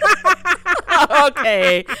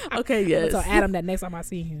 Okay, yes. So Adam that next time I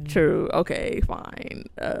see him. True. Okay, fine.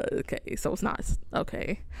 Okay, so it's not...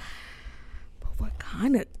 Okay. But what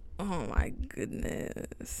kind of... Oh, my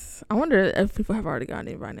goodness. I wonder if people have already gotten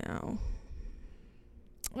it right now.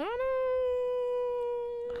 I don't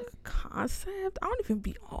know. A concept? I don't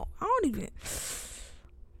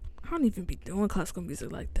even be doing classical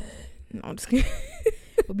music like that. No, I'm just kidding.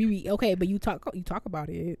 But you talk about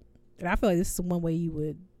it, and I feel like this is one way you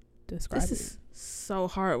would describe this it. This is so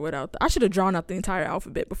hard without. I should have drawn out the entire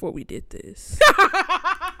alphabet before we did this.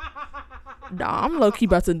 Nah, I'm low key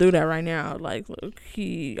about to do that right now. Like low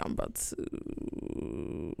key, I'm about to.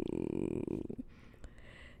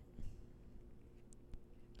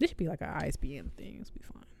 This should be like an ISBN thing. It's be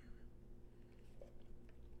fun.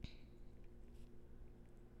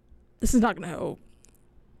 This is not gonna help.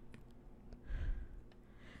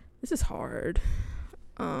 This is hard.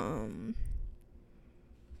 What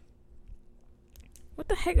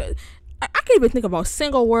the heck? I can't even think about a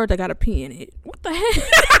single word that got a P in it. What the heck?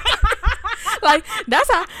 Like, that's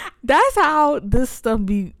how this stuff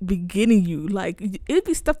be getting you. Like, it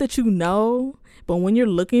be stuff that you know, but when you're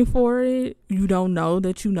looking for it, you don't know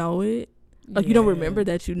that you know it. Like, you don't remember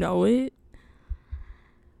that you know it.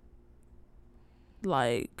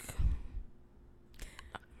 Like,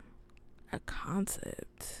 a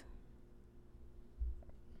concept.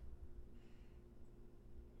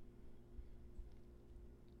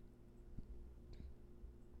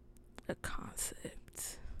 A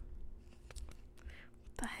concept.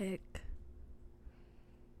 What the heck?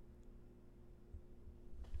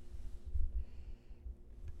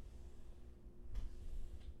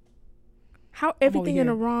 How everything in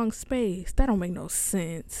the wrong space? That don't make no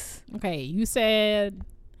sense. Okay, you said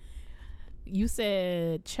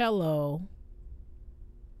cello.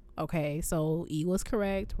 Okay, so E was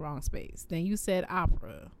correct, wrong space. Then you said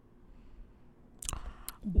opera.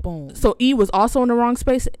 Boom. So E was also in the wrong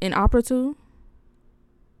space in opera too?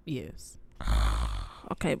 Yes.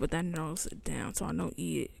 Okay, but that narrows it down. So I know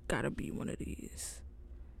E gotta be one of these.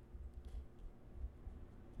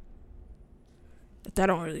 But that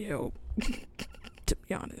don't really help, to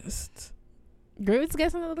be honest. Girl, it's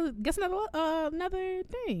guess another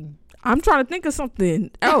thing. I'm trying to think of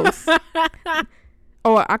something else.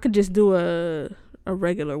 Or I could just do a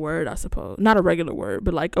regular word, I suppose. Not a regular word,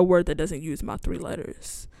 but like a word that doesn't use my 3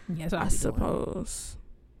 letters. Yes, I suppose.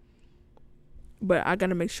 But I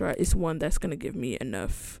gotta make sure it's one that's gonna give me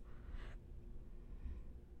enough.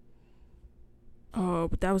 Oh,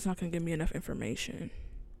 but that was not gonna give me enough information.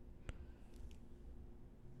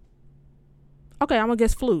 Okay, I'm gonna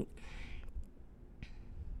guess flute.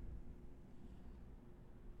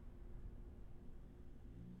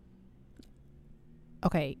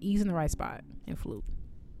 Okay, E's in the right spot in flute.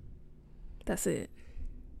 That's it.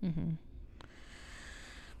 Mm-hmm.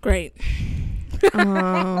 Great.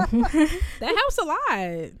 That helps a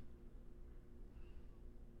lot.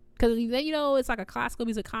 Because then, it's like a classical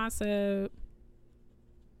music concept.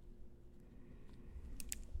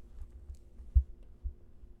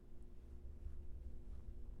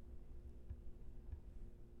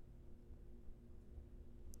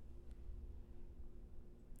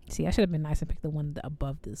 See, I should have been nice and picked the one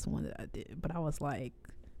above this one that I did. But I was like,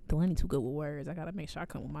 Delaney too good with words. I got to make sure I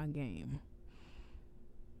come with my game.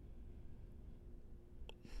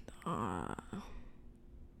 But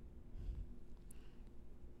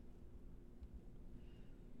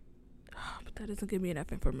that doesn't give me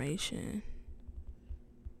enough information.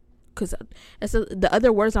 Because the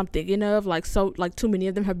other words I'm thinking of, like too many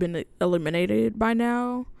of them have been eliminated by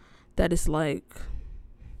now. That is like...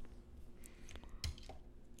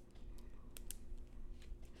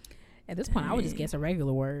 At this point, I would just guess a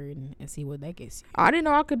regular word and see what that gets you. I didn't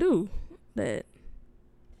know I could do that.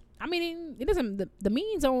 I mean, it doesn't. The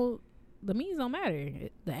means don't matter.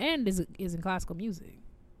 The end is in classical music.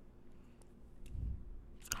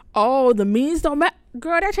 Oh, the means don't matter,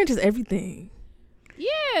 girl. That changes everything.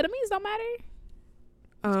 Yeah, the means don't matter.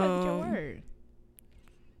 Just your word.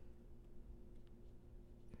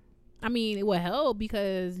 I mean, it will help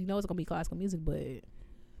because it's gonna be classical music, but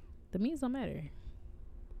the means don't matter.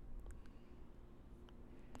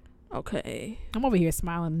 Okay. I'm over here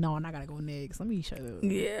smiling. No, and I gotta go next. Let me shut up.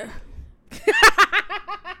 Yeah.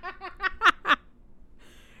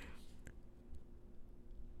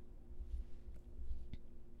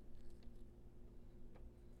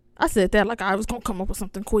 I said that like I was gonna come up with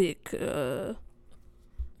something quick.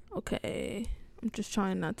 Okay. I'm just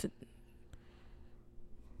trying not to.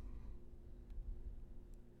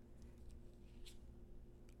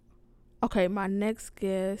 Okay, my next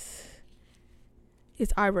guess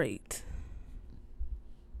is irate.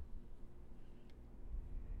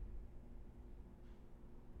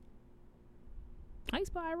 How you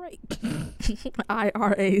spell irate?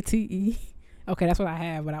 IRATE. Okay, that's what I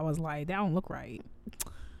have, but I was like, that don't look right.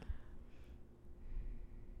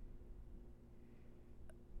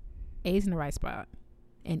 A's in the right spot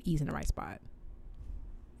and E's in the right spot.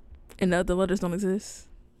 And the other letters don't exist?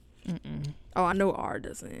 Mm-mm. Oh, I know R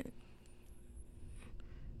doesn't.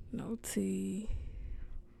 No T.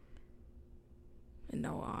 And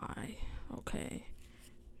no I. Okay.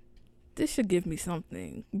 This should give me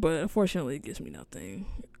something, but unfortunately it gives me nothing.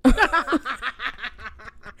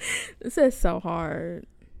 This is so hard.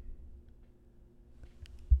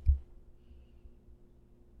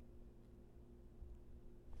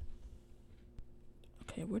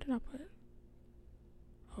 Okay, where did I put it?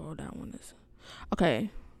 Oh, that one is... Okay.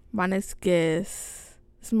 My next guess.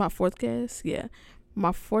 This is my fourth guess. Yeah,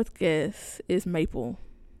 my fourth guess is maple.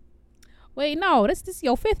 Wait, no, this is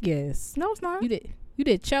your fifth guess. No, it's not. You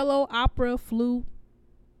did cello, opera, flute.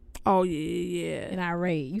 Oh yeah. And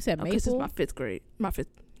irate. You said maple. This is my fifth grade. My fifth.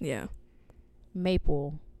 Yeah.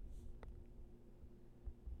 Maple.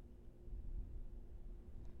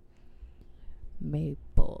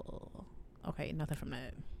 Maple. Okay, nothing from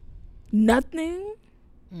that. Nothing.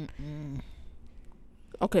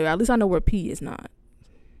 Okay, at least I know where P is not.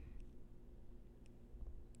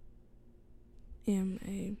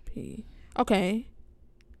 MAP. Okay.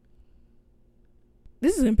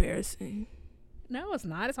 This is embarrassing. No, it's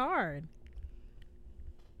not. It's hard.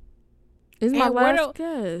 This is my last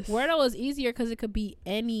guess. Wordle is easier because it could be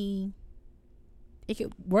any.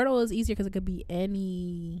 Wordle is easier because it could be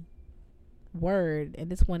any word, and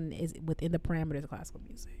this one is within the parameters of classical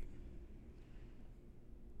music.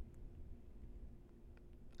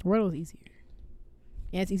 Wordle is easier.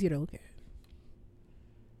 Yeah, it's easier to look at.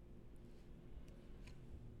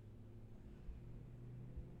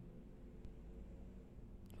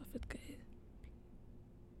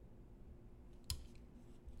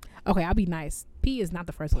 Okay, I'll be nice. P is not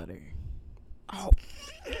the first letter. Oh.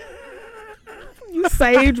 You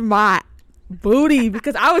saved my booty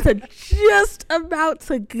because I was just about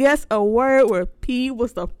to guess a word where P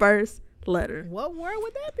was the first letter. What word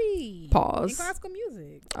would that be? Pause. In classical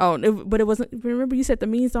music. Oh, but it wasn't. Remember, you said the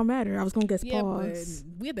means don't matter. I was gonna guess pause.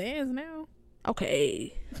 But we're the ends now.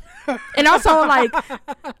 Okay. And also, like,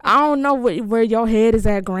 I don't know where your head is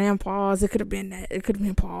at. Grandpa's. It could have been that. It could have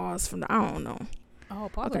been pause from the. I don't know. Oh,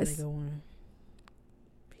 pause okay. Was a good one.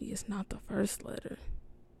 P is not the first letter.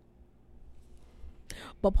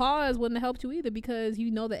 But pause wouldn't have helped you either because you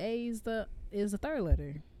know the A is the third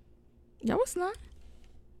letter. No, it's not.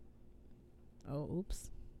 Oh,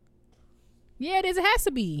 oops. Yeah, it is. It has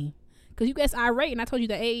to be. Because you guessed irate and I told you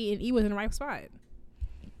the A and E was in the right spot.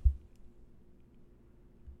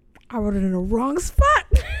 I wrote it in the wrong spot.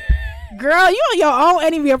 Girl, you on your own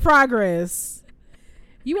enemy of progress.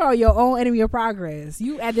 You are your own enemy of progress.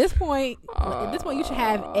 You at this point you should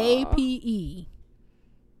have APE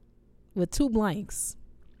with 2 blanks.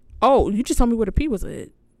 Oh, you just told me where the P was at.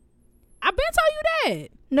 I've been telling you that.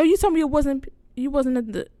 No, you told me it wasn't. You wasn't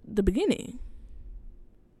at the beginning.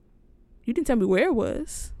 You didn't tell me where it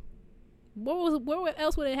was. Where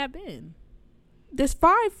else would it have been? There's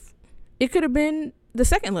 5. It could have been the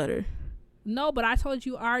second letter. No, but I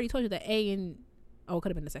already told you the A and it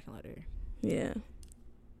could have been the second letter. Yeah.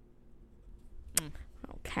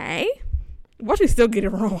 Okay. Watch me still get it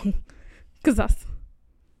wrong.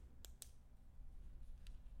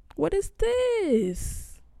 What is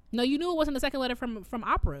this? No, you knew it wasn't the second letter from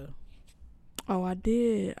opera. Oh, I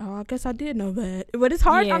did. Oh, I guess I did know that. But it's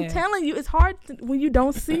hard. Yeah. I'm telling you, it's hard when you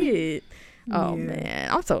don't see it. Oh yeah.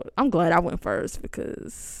 Man, I'm glad I went first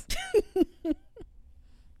because.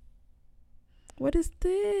 What is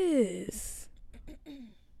this?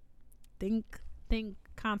 Think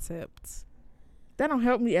concepts. That don't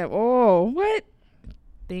help me at all. What?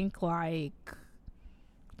 Think of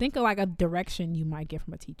like a direction you might get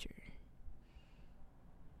from a teacher.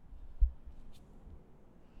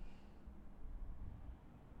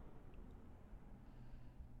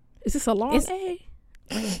 Is this a long A?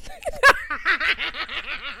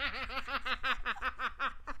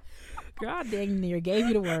 God dang near gave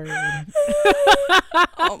you the word.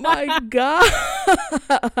 Oh my God.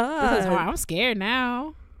 This is hard. I'm scared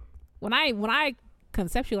now. When I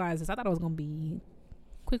conceptualized this, I thought it was gonna be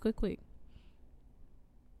quick.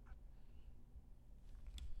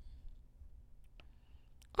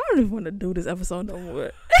 I don't even want to do this episode no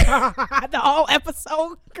more. The whole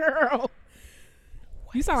episode, girl.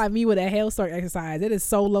 You sound like me with a hailstorm exercise. It is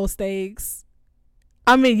so low stakes.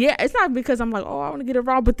 I mean, yeah, it's not because I'm like, oh, I want to get it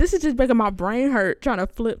wrong, but this is just making my brain hurt trying to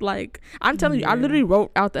flip. Like, I'm telling you, I literally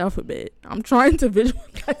wrote out the alphabet. I'm trying to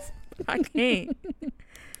visualize, but I can't.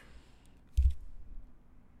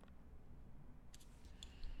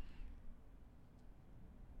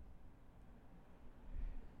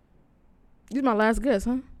 This is my last guess,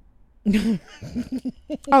 huh?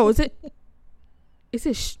 Oh, is it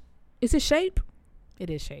shape? It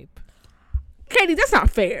is shape. Katie, that's not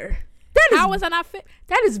fair. How is that not fair?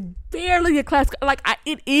 That is barely a class. Like,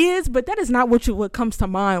 it is, but that is not what comes to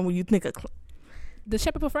mind when you think of the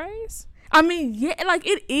shape of a phrase. I mean, yeah, like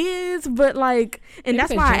it is, but like, and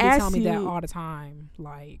that's why I asked tell me you that all the time.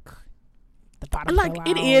 Like, the bottom like fell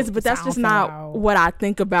it out, is, but that's just not out. what I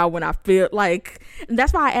think about when I feel like. And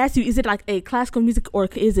that's why I asked you: is it like a classical music, or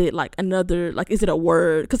is it like another? Like, is it a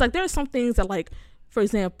word? Because like there are some things that, like, for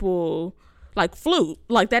example, like flute,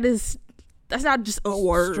 like that is That's not just a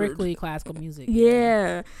word. Strictly classical music.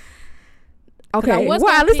 Yeah. Okay. Well,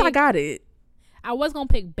 at least I got it. I was gonna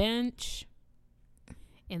pick Bench,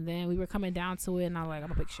 and then we were coming down to it, and I was like, I'm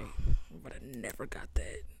gonna pick Shape. But I never got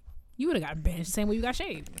that. You would have got Bench the same way you got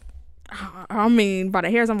Shape. I mean, by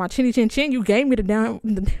the hairs on my chinny chin chin, you gave me the damn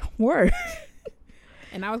word.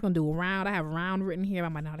 And I was gonna do round. I have round written here.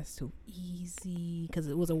 I'm like, no, that's too easy because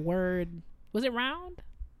it was a word. Was it round?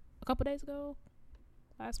 A couple days ago,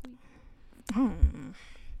 last week.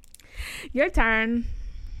 Your turn.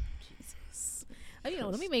 Jesus.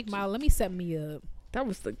 Let me set me up. That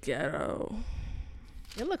was the ghetto.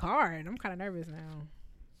 It look hard. I'm kind of nervous now.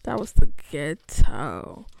 That was the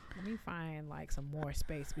ghetto. Let me find like some more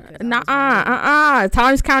space because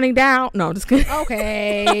time's counting down. No, just kidding.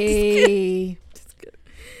 Okay. Just kidding.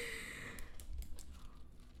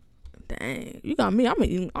 Dang, you got me. I'm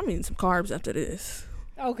eating some carbs after this.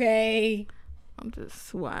 Okay. I'm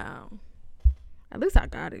just wow. At least I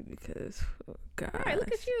got it because God. All right,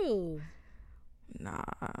 look at you. Nah.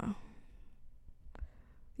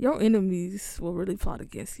 Your enemies will really plot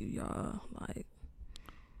against you, y'all. Like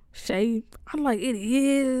shape. I'm like, it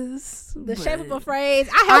is the shape of a phrase.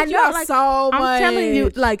 I helped you out like, so much. I'm telling you,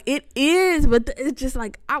 like it is, but it's just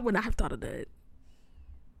like I would not have thought of that.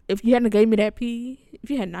 If you hadn't gave me that P, if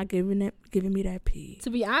you had not given me that P. To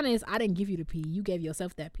be honest, I didn't give you the P. You gave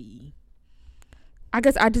yourself that P. I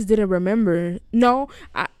guess I just didn't remember. No,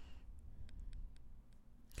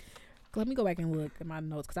 let me go back and look at my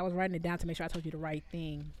notes because I was writing it down to make sure I told you the right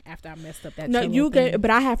thing after I messed up that. No, you gave,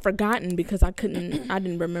 but I have forgotten because I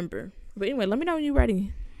didn't remember. But anyway, let me know when you're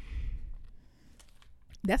ready.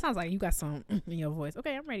 That sounds like you got some in your voice.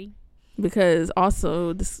 Okay, I'm ready. Because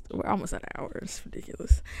also we're almost at an hour. It's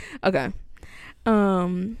ridiculous. Okay.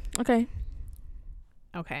 Okay.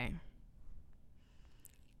 Okay.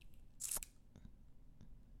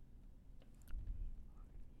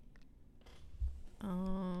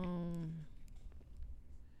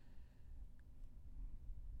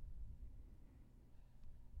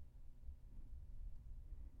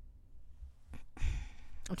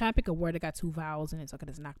 I'm trying to pick a word that got 2 vowels in it so I can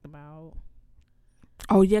just knock them out.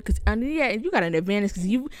 Oh yeah, you got an advantage because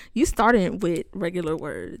you started with regular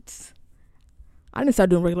words. I didn't start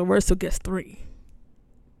doing regular words till guess 3.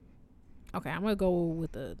 Okay, I'm gonna go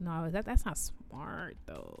with that's not smart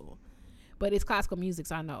though, but it's classical music,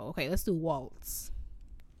 so I know. Okay, let's do waltz.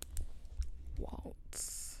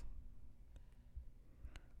 Waltz.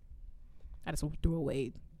 I just threw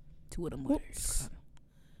away 2 of them letters.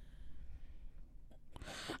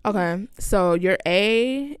 Okay, so your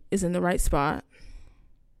A is in the right spot.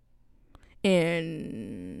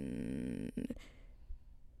 And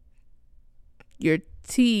your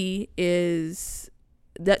T is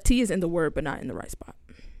in the word but not in the right spot.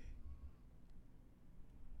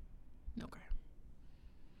 Okay.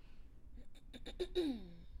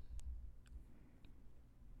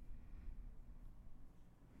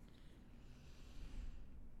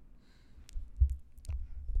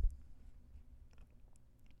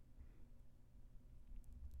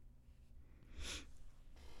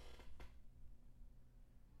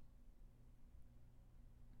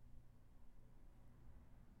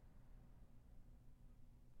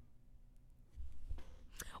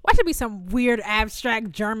 Why should be some weird abstract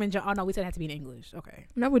German? Oh no, we said it had to be in English. Okay.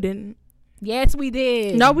 No, we didn't. Yes, we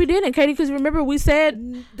did. No, we didn't, Katie. Because remember we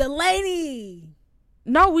said the lady.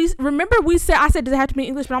 No, I said does it have to be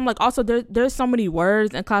English? But I'm like also there's so many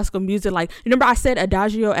words in classical music. Like remember I said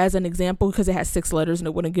adagio as an example because it has 6 letters and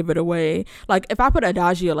it wouldn't give it away. Like if I put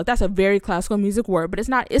adagio, like that's a very classical music word, but it's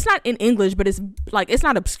not in English, but it's like it's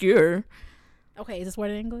not obscure. Okay, is this word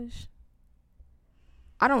in English?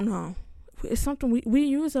 I don't know. It's something we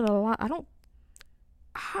use it a lot. I don't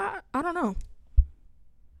know.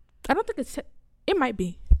 I don't think it might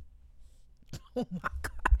be. Oh my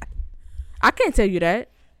God. I can't tell you that.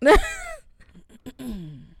 Girl,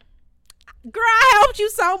 I helped you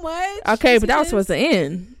so much. Okay, but that was towards the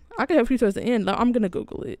end. I can help you towards the end. I'm gonna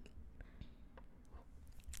Google it.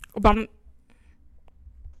 But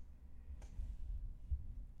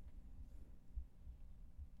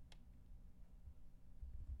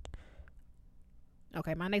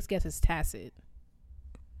okay, my next guess is tacit.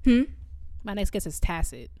 My next guess is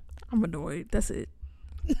tacit. I'm annoyed. That's it.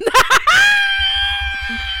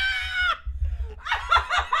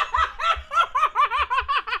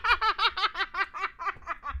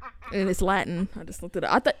 And it's Latin. I just looked it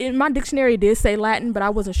up. I thought in my dictionary it did say Latin, but I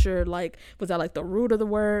wasn't sure like was that like the root of the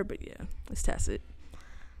word. But yeah, it's tacit.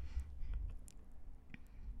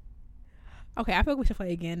 Okay, I feel like we should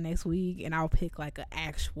play again next week, and I'll pick like an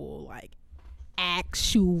actual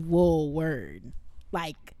word,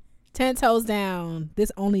 like 10 Toes Down.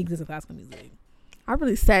 This only exists in classical music. I'm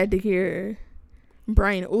really sad to hear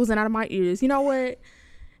brain oozing out of my ears. You know what?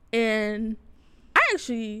 And I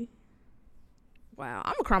actually, wow,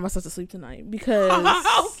 I'm gonna cry myself to sleep tonight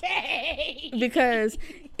because because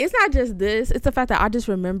it's not just this. It's the fact that I just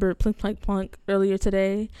remembered Plink Plank Plunk earlier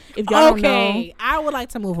today. If y'all don't know, I would like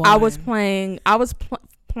to move on. I was playing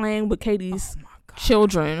with Katie's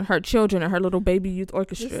children, her children, and her little baby youth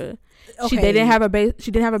orchestra. They didn't have a bass.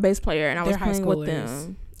 She didn't have a bass player, and I was playing with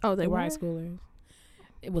them. Oh, they were high schoolers.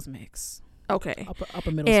 It was mixed. Okay.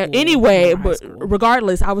 Upper middle and school. Anyway, but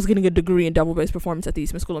regardless, I was getting a degree in double bass performance at the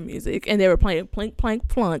Eastman School of Music, and they were playing Plink Plank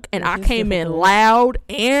Plunk, and I came in loud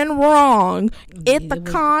and wrong at the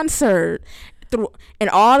concert. And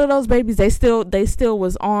all of those babies, they still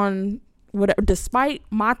was on whatever, despite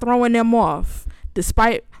my throwing them off,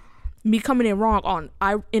 despite me coming in wrong on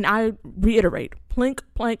I reiterate, Plink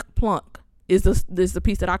Plank Plunk is the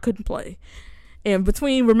piece that I couldn't play. And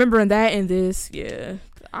between remembering that and this, yeah,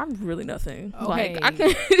 I'm really nothing. Okay. Like I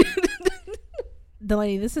can't.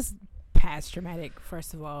 Delaney, this is past dramatic.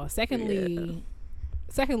 First of all, secondly,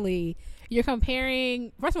 you're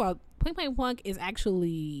comparing. First of all, Plink Plank Plunk is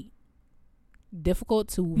actually difficult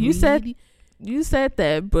to read. You said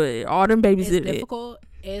that, but all them babies did difficult.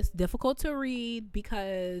 It's difficult to read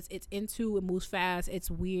because it moves fast. It's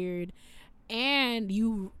weird. And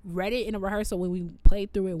you read it in a rehearsal when we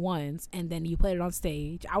played through it once, and then you played it on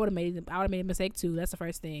stage. I would have made a mistake too. That's the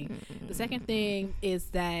first thing. The second thing is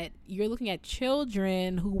that you're looking at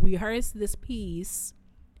children who rehearsed this piece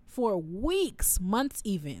for weeks, months,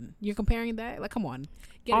 even. You're comparing that? Like, come on.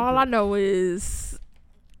 All I know is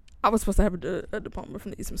I was supposed to have a diploma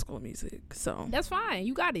from the Eastman School of Music, so that's fine.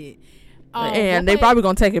 You got it. And they probably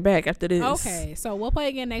gonna take it back after this. Okay, so we'll play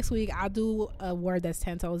again next week. I'll do a word that's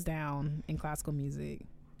 10 toes down in classical music.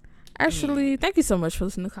 Actually, thank you so much for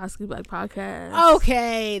listening to Classically Black Podcast.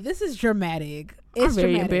 Okay, this is dramatic. It's I'm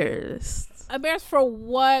very dramatic. embarrassed. Embarrassed for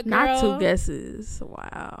what, girl? Not 2 guesses.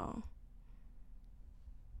 Wow.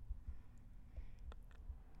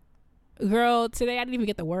 Girl, today I didn't even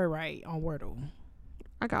get the word right on Wordle.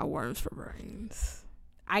 I got worms for brains.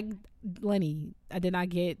 Lenny, I did not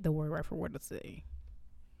get the word right for Wordle today.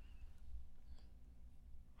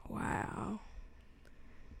 Wow.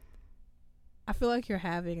 I feel like you're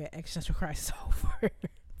having an existential crisis over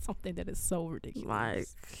something that is so ridiculous. Like,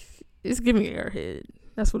 it's giving Airhead.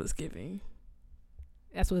 That's what it's giving.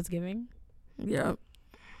 That's what it's giving? Yep.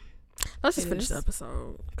 Let's just finish the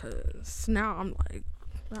episode, because now I'm like,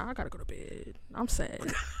 I gotta go to bed. I'm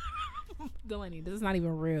sad. Delaney, this is not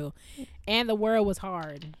even real. And the word was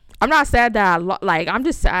hard. I'm not sad that I'm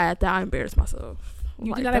just sad that I embarrassed myself.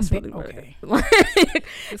 You like, did not really okay.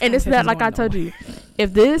 And it's that, like I told you,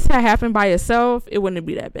 if this had happened by itself, it wouldn't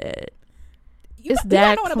be that bad. You don't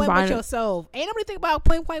know what to blame with yourself. Ain't nobody think about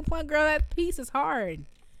Plink Plank Plunk, girl. That piece is hard.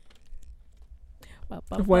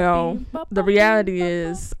 Well, the reality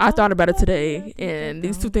is, I thought about it today, and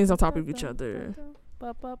these 2 things on top of each other.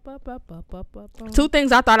 2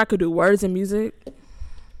 things I thought I could do: words and music.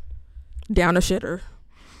 Down a shitter.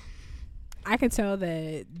 I can tell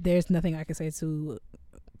that there's nothing I can say to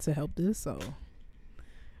help this, so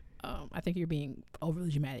I think you're being overly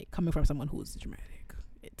dramatic coming from someone who's dramatic.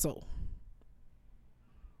 So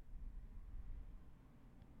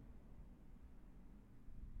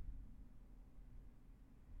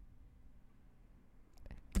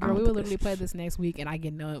girl, we will literally play this next week, and I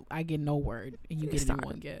get no word, and you get it in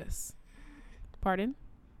 1 guess. Pardon?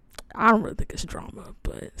 I don't really think it's drama,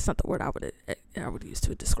 but it's not the word I would use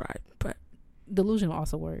to describe. But delusion will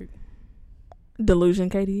also work. Delusion,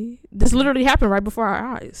 Katie. This literally happened right before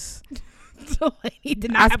our eyes. So it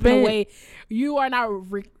did not happen the way you are not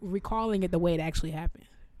recalling it the way it actually happened.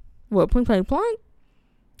 What, Plink Plank Plunk?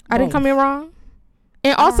 I didn't come in wrong.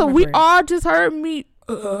 And also, we all just heard me.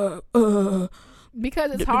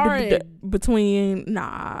 Because it's hard.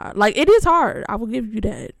 Like, it is hard. I will give you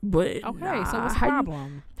that. But okay, so what's the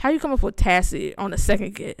problem? How you come up with tacit on a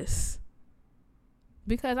second guess?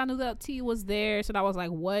 Because I knew that T was there, so I was like,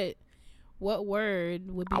 what word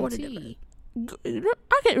would be T?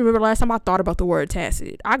 I can't remember the last time I thought about the word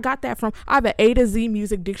tacit. I got that from, I have an A to Z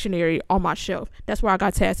music dictionary on my shelf. That's where I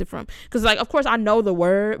got tacit from. Because, like, of course I know the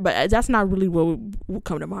word, but that's not really what would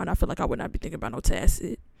come to mind. I feel like I would not be thinking about no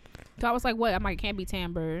tacit. So I was like, what? I'm like, can't be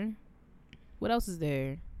timbre. What else is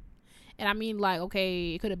there? And I mean, like,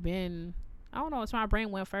 okay, it could have been, I don't know. So my brain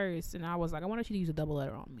went first, and I was like, I wanted you to use a double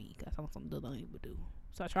letter on me. That's something Delaney would do.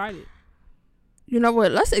 So I tried it. You know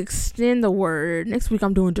what? Let's extend the word. Next week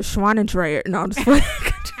I'm doing Deshaun and Dreyer. No, I'm just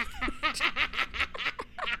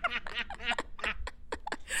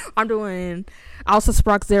I'm doing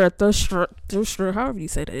Aussprache Zarathustra, however you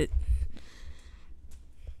say that.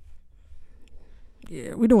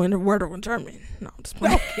 Yeah, we're doing the Wordle in German. No, I'm just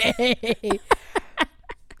playing. Okay.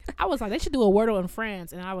 I was like, they should do a Wordle in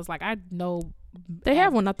France, and I was like, I know They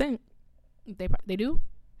have one, I think. They do.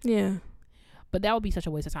 Yeah, but that would be such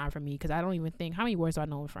a waste of time for me because I don't even think how many words do I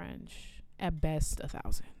know in French. At best,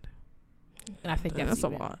 1,000, and I think that's a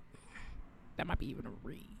lot. That might be even a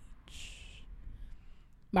reach.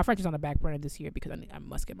 My French is on the back burner this year because I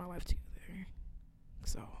must get my life together.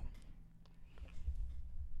 So.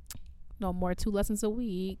 No more 2 lessons a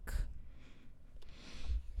week.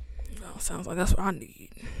 No, sounds like that's what I need.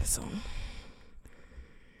 So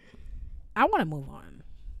I want to move on.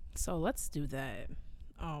 So let's do that.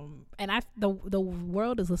 And the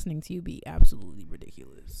world is listening to you be absolutely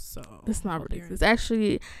ridiculous. So it's not ridiculous.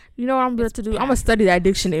 Actually, you know what I'm about to do? I'm gonna study that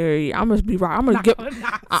dictionary. I'm gonna be right.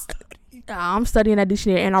 I'm studying that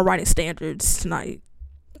dictionary and I'm writing standards tonight.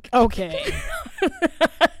 Okay.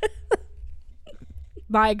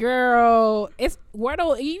 My girl, it's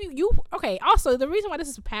Wordle. You okay? Also, the reason why this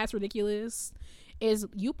is past ridiculous is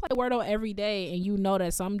you play Wordle every day, and you know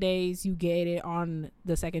that some days you get it on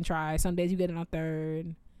the second try, some days you get it on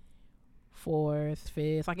third, fourth,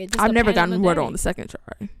 fifth. Like it just I've never gotten on Wordle on the second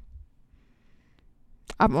try.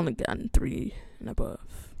 I've only gotten 3 and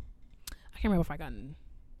above. I can't remember if I gotten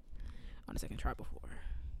on the second try before.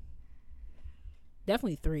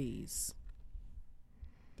 Definitely 3s.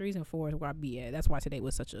 3s and 4s where I be at. That's why today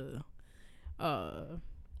was such a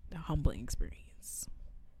humbling experience.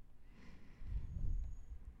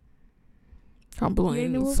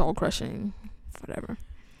 Humbling, soul crushing, whatever.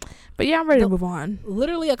 But yeah, I'm ready to move on.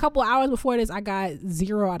 Literally a couple hours before this, I got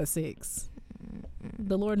 0 out of 6.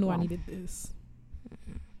 The Lord knew I needed this.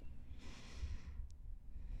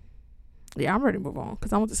 Yeah, I'm ready to move on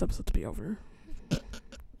because I want this episode to be over.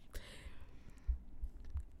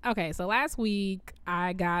 Okay, so last week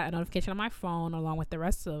I got a notification on my phone along with the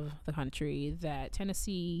rest of the country that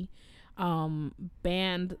Tennessee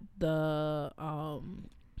banned the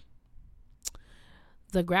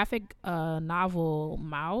graphic novel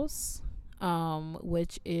Maus,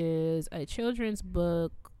 which is a children's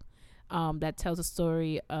book that tells a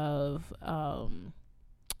story of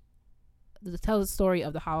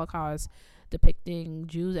the Holocaust, depicting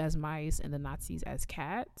Jews as mice and the Nazis as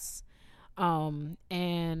cats.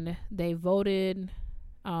 And they voted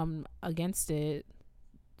against it,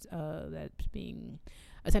 that being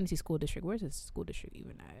a Tennessee school district. Where's this school district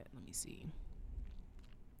even at? Let me see.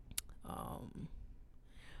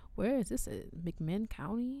 Where is this at? McMinn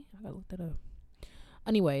County? I gotta look that up.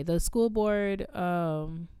 Anyway, the school board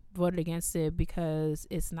voted against it because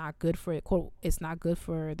it's not good for it. Quote, it's not good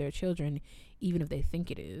for their children, even if they think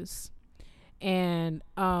it is. And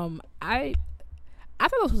I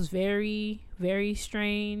thought this was very, very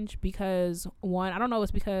strange because one, I don't know if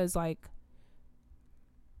it's because I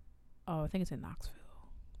think it's in Knoxville.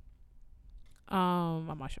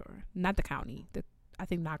 I'm not sure. Not the county. I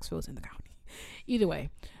think Knoxville is in the county. Either way,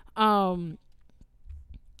 I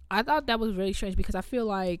thought that was really strange because I feel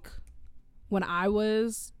like when I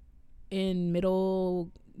was in middle,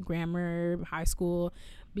 grammar, high school,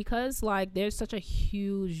 because there's such a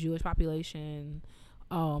huge Jewish population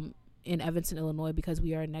in Evanston, Illinois, because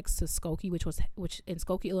we are next to Skokie, which in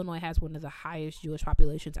Skokie, Illinois has one of the highest Jewish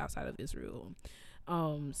populations outside of Israel.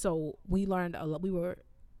 So we learned a lot.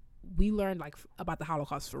 We learned about the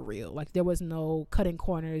Holocaust for real. There was no cutting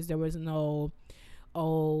corners. There was no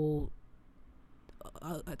a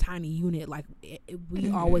tiny unit. We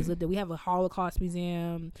always lived there. We have a Holocaust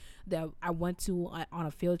museum that I went to on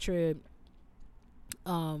a field trip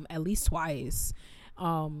at least twice,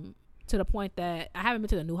 to the point that I haven't been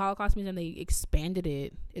to the new Holocaust museum. They expanded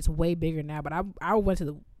it. It's way bigger now, but I went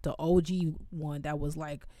to the OG one that was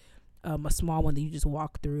a small one that you just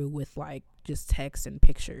walk through with just text and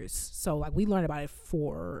pictures. So we learned about it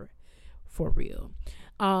for real.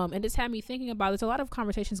 And this had me thinking about, there's a lot of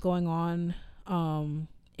conversations going on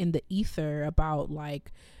in the ether about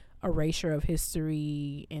erasure of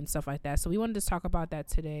history and stuff like that. So we wanted to talk about that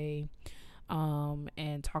today,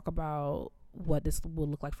 and talk about what this will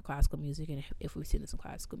look like for classical music and if we've seen this in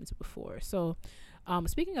classical music before. So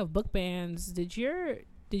speaking of book bans, did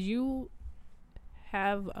you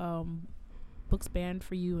have books banned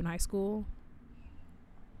for you in high school?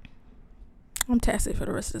 I'm tacit for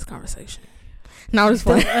the rest of this conversation. No, I'm just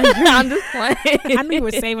playing. I'm just playing. I knew you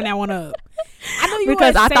were saving that one up. I know you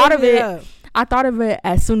because were I thought of it. Up. I thought of it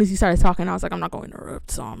as soon as you started talking. I was like, I'm not going to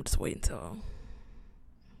interrupt, so I'm just waiting till.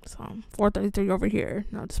 So 4:33 over here.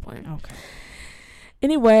 No, just playing. Okay.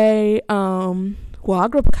 Anyway, well, I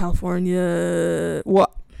grew up in California.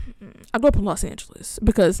 Well, I grew up in Los Angeles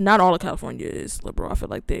because not all of California is liberal. I feel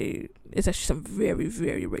like it's actually some very,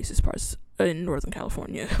 very racist parts in Northern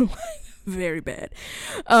California. Very bad.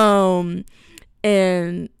 But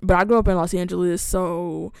I grew up in Los Angeles,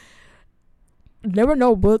 so there were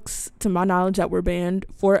no books, to my knowledge, that were banned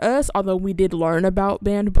for us, although we did learn about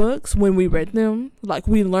banned books when we read them. Like,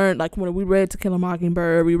 we learned, like, when we read To Kill a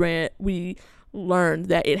Mockingbird, we learned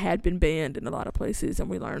that it had been banned in a lot of places, and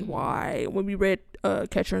we learned why. When we read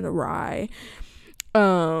Catcher in the Rye,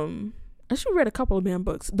 I actually read a couple of banned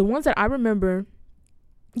books. The ones that I remember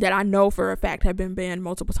that I know for a fact have been banned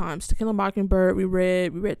multiple times: To Kill a Mockingbird, we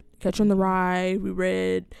read Catcher in the Rye,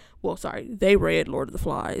 they read Lord of the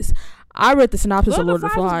Flies. I read the synopsis of Lord of the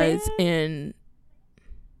Flies, and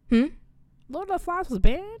Lord of the Flies was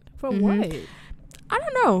banned for what? I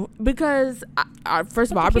don't know, because I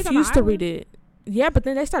first of all, I refused to read it. Yeah, but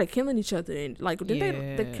then they started killing each other, and like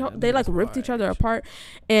they like ripped each other apart.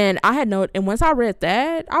 And I had and once I read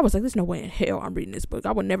that, I was like, there's no way in hell I'm reading this book.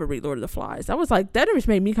 I would never read Lord of the Flies. I was like, that just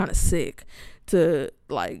made me kind of sick to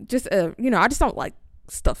like just I just don't like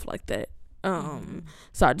stuff like that.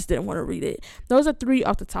 So I just didn't want to read it. Those are 3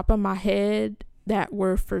 off the top of my head that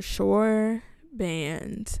were for sure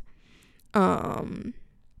banned.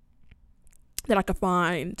 That I could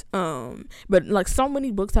find, but like so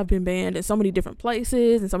many books have been banned in so many different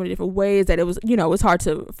places in so many different ways that it was it's hard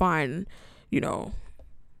to find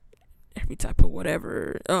every type of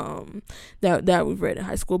whatever that we've read in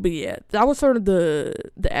high school. But yeah, that was sort of the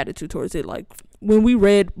attitude towards it. Like, when we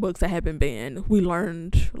read books that had been banned, we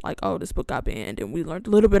learned like, oh, this book got banned, and we learned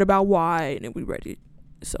a little bit about why, and then we read it.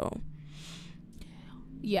 So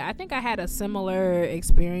yeah, I think I had a similar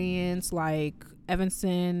experience. Like,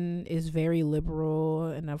 Evanston is very liberal,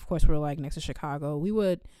 and of course we're like next to Chicago. We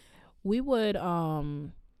would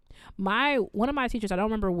one of my teachers, I don't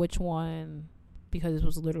remember which one because it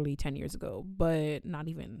was literally 10 years ago, but not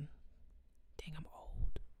even, dang, I'm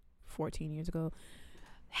old, 14 years ago,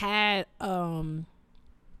 had a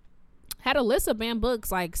list of banned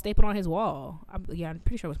books like stapled on his wall. I'm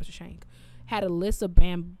pretty sure it was Mr. Shank. Had a list of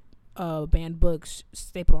banned books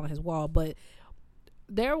stapled on his wall. But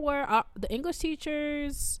there were the English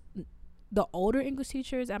teachers, the older English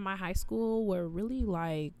teachers at my high school were really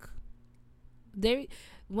like,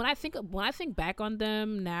 when I think back on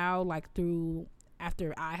them now, like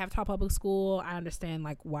after I have taught public school, I understand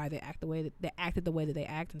like why they acted the way that they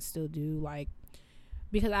act and still do. Like,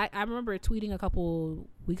 because I remember tweeting a couple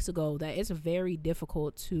weeks ago that it's very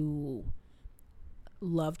difficult to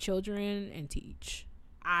love children and teach.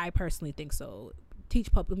 I personally think so.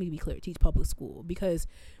 Let me be clear, teach public school, because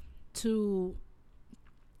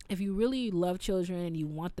if you really love children and you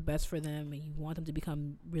want the best for them and you want them to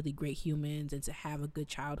become really great humans and to have a good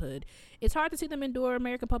childhood, it's hard to see them endure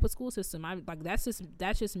American public school system. That's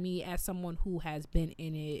just me as someone who has been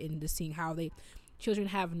in it and just seeing how children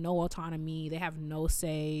have no autonomy, they have no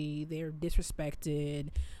say, they're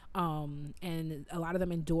disrespected, and a lot of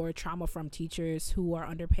them endure trauma from teachers who are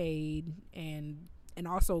underpaid and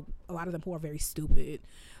also a lot of them who are very stupid.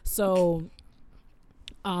 So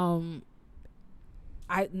I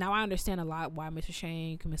understand a lot why Mr.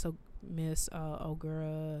 Shank, Miss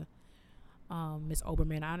Ogura, Miss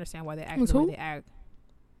Oberman, I understand why they act the way they act.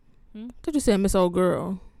 Did you say Miss Old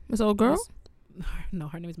Girl? Miss Old Girl? No,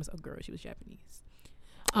 her name is Miss Ogura. She was Japanese.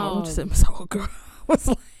 I just said Miss Old Girl. I was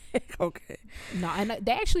like, okay. No, and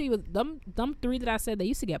they actually, them 3 that I said, they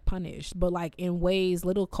used to get punished, but like in ways,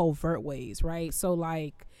 little covert ways, right? So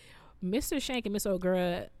like Mr. Shank and Miss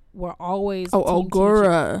Ogura were always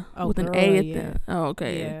Ogura with an A at the oh,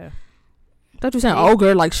 okay. Yeah. I thought you were saying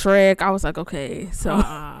ogre like Shrek. I was like, okay, so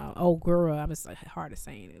Ogura. I'm just hard of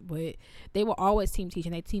saying it, but they were always team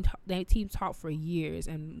teaching. They team taught for years,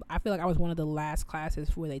 and I feel like I was one of the last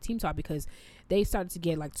classes where they team taught because they started to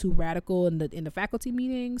get like too radical in the faculty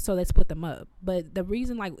meetings, so they split them up. But the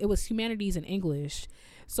reason, like, it was humanities and English.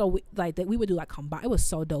 So we would do like combine. It was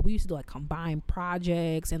so dope. We used to do like combined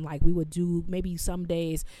projects, and like we would do, maybe some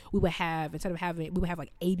days we would have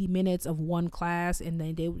like 80 minutes of one class, and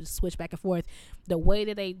then they would just switch back and forth. The way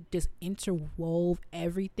that they just interwove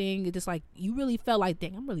everything, it just like, you really felt like,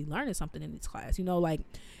 dang, I'm really learning something in this class, like.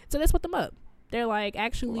 So they split them up. They're like,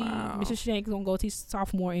 actually, wow. Mr. Shank is gonna go teach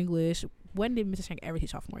sophomore English. When did Mr. Shank ever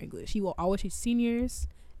teach sophomore English? He will always teach seniors,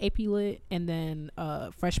 AP Lit, and then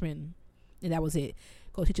freshmen, and that was it.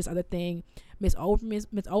 Go teach this other thing. Miss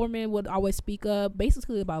Overman would always speak up,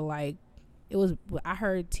 basically about like, it was, I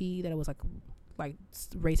heard that it was like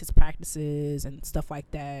racist practices and stuff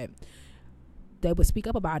like that. they would speak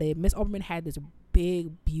up about it. Miss Oberman had this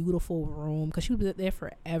big, beautiful room because she was there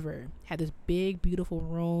forever. Had this big, beautiful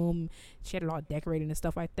room. She had it all decorated and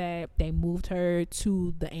stuff like that. They moved her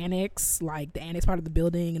to the annex, like the annex part of the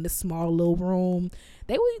building, in this small little room.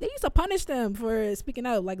 They used to punish them for speaking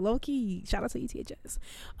up, like low key. Shout out to ETHS.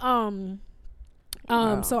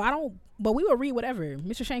 Wow. So I don't. But we would read whatever.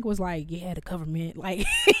 Mr. Shank was like, yeah, the government. Like,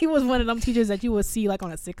 he was one of them teachers that you would see like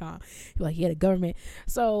on a sitcom. He was like, yeah, the government.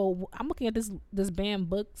 So I'm looking at this banned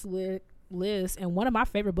books list, and one of my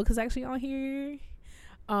favorite books is actually on here.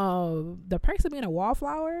 The Perks of Being a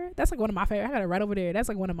Wallflower. That's like one of my favorite. I got it right over there. That's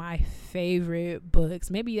like one of my favorite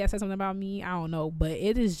books. Maybe that says something about me. I don't know, but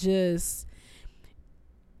it is just.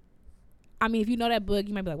 I mean, if you know that book,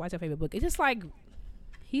 you might be like, "What's your favorite book?" It's just like.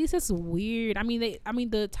 He's just weird. I mean,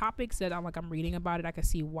 the topics that I'm reading about it, I can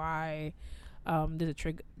see why there's a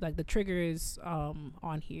trigger, like the triggers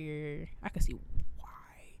on here. I can see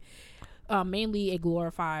why. Mainly, it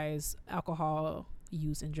glorifies alcohol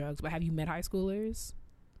use and drugs. But have you met high schoolers?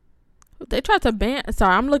 They tried to ban.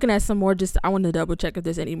 Sorry, I'm looking at some more. Just I want to double check if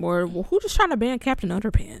there's any more. Well, who's just trying to ban Captain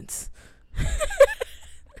Underpants?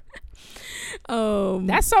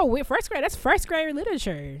 That's so weird. First grade. That's first grade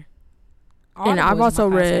literature. And I've also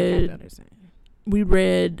read. We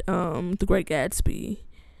read The Great Gatsby.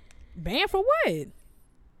 Banned for what?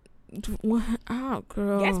 What? Oh,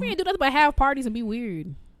 girl. Gatsby ain't do nothing but have parties and be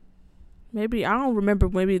weird. Maybe I don't remember.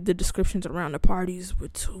 Maybe the descriptions around the parties were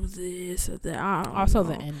too this or that. I don't also, know.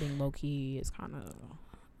 the ending, low key, is kind of.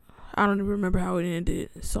 I don't even remember how it ended.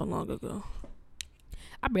 So long ago.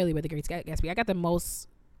 I barely read The Great Gatsby. I got the most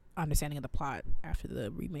understanding of the plot after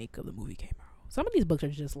the remake of the movie came out. Some of these books are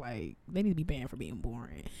just like, they need to be banned for being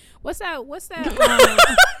boring. What's that?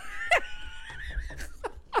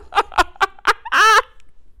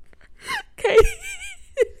 Okay.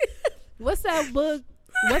 What's that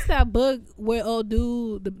book where old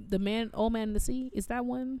dude, the old man in the sea? Is that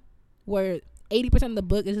one where 80% of the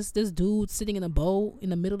book is just this dude sitting in a boat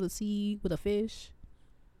in the middle of the sea with a fish?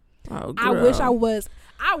 Oh, girl. I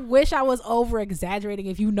wish I was over exaggerating.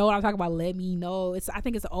 If you know what I'm talking about, let me know. I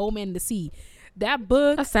think it's The Old Man in the Sea. That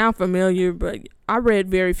book. That sound familiar, but I read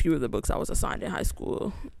very few of the books I was assigned in high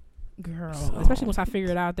school. Girl, especially once I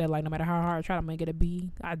figured out that like no matter how hard I try to make it a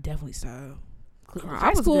B, I definitely stopped.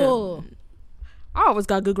 High school. I always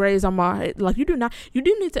got good grades on my, like, you do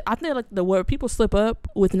need to, I think like the where people slip up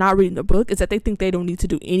with not reading the book is that they think they don't need to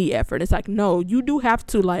do any effort. It's like, no, you do have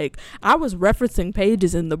to, like, I was referencing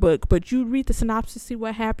pages in the book, but you read the synopsis, see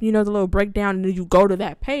what happened, the little breakdown, and then you go to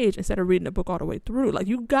that page instead of reading the book all the way through. Like,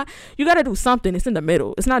 you got to do something. It's in the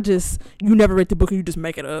middle. It's not just, you never read the book and you just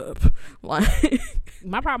make it up. Like,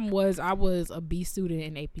 my problem was I was a B student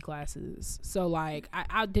in AP classes. So, like,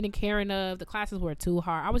 I didn't care enough. The classes were too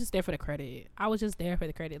hard. I was just there for the credit. just there for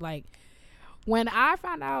the credit. Like, when I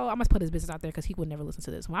found out, I must put his business out there because he would never listen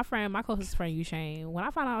to this. My closest friend, Ushane, when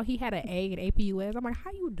I found out he had an A in AP US, I'm like,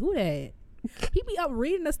 how you do that? He be up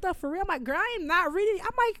reading the stuff for real. I'm like, girl, I am not reading. I'm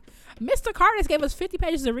like, Mr. Curtis gave us 50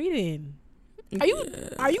 pages of reading. Are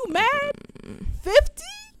you mad? 50?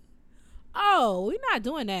 Oh, we're not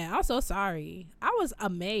doing that. I'm so sorry. I was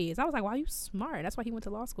amazed. I was like, wow, you smart. That's why he went to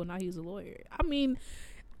law school. Now he's a lawyer. I mean,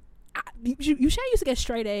 Ushane used to get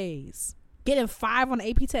straight A's. Getting 5 on the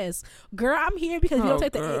AP test. Girl, I'm here because you don't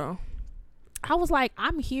take the I was like,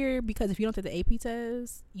 I'm here because if you don't take the AP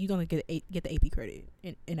test, you don't get the AP credit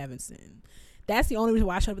in Evanston. That's the only reason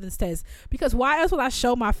why I showed up at this test. Because why else would I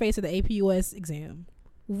show my face at the AP US exam?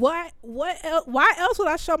 Why else would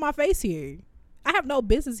I show my face here? I have no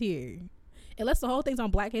business here. Unless the whole thing's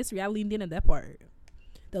on Black History, I leaned in at that part.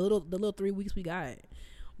 The little 3 weeks we got.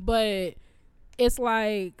 But it's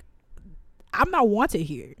like, I'm not wanted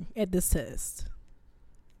here at this test.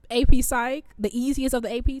 AP Psych, the easiest of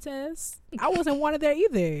the AP tests, I wasn't wanted there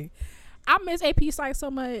either. I miss AP Psych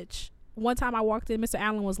so much. One time I walked in, Mr.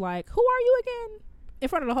 Allen was like, who are you again? In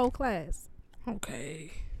front of the whole class.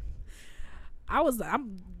 Okay. I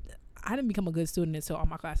didn't become a good student until all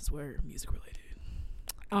my classes were music related.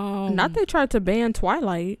 Not they tried to ban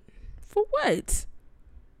Twilight. For what?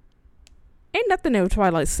 Ain't nothing in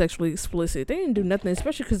Twilight sexually explicit. They didn't do nothing,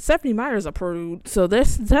 especially because Stephenie Meyer's a prude. So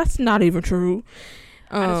that's not even true.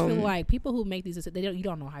 I just feel like people who make these, you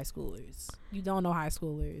don't know high schoolers. You don't know high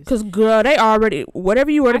schoolers. Because, girl, they already,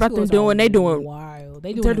 whatever you worried about them doing, they doing wild.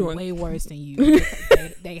 They're doing way worse than you.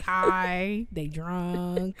 they high, they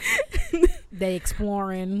drunk, they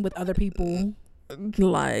exploring with other people.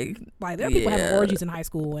 Like there are people having orgies in high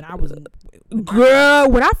school, and I was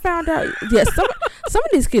girl. When I found out, some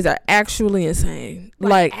of these kids are actually insane.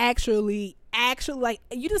 Like actually, like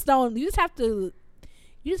you just have to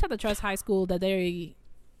trust high school that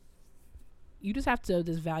You just have to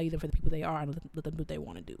just value them for the people they are and let them do what they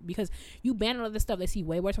want to do. Because you ban all of this stuff, they see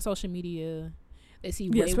way worse on social media. They see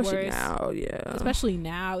way especially worse now. Especially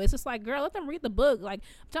now. It's just like, girl, let them read the book. Like,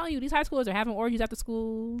 I'm telling you, these high schoolers are having orgies after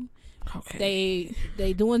school. Okay.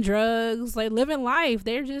 They doing drugs, like living life.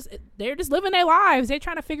 They're just living their lives. They're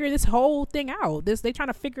trying to figure this whole thing out. They trying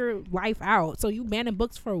to figure life out. So you banning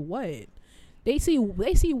books for what? They see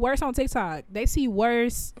worse on TikTok. They see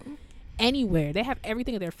worse anywhere. They have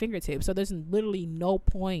everything at their fingertips. So there's literally no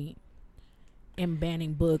point in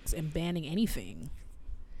banning books and banning anything.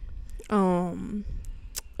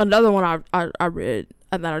 Another one I read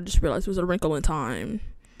and that I just realized was A Wrinkle in Time,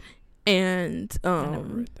 and I never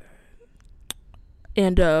read that.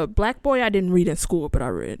 And Black Boy I didn't read in school, but I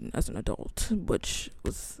read as an adult, which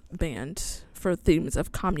was banned for themes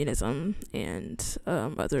of communism and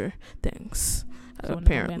other things. So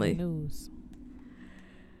apparently. News.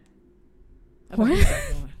 What?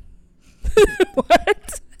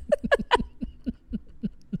 What?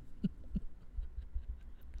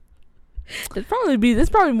 It's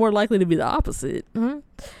probably more likely to be the opposite. Huh?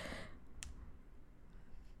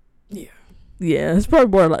 Yeah, it's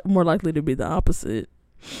probably more likely to be the opposite.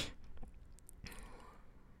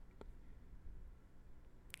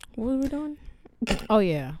 What are we doing? Oh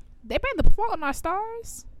yeah, they banned the Fault in Our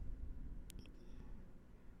Stars.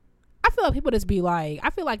 I feel like people just be like, I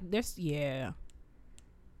feel like if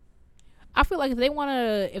they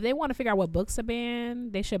wanna figure out what books to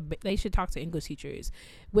ban, they should talk to English teachers,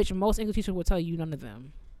 which most English teachers will tell you none of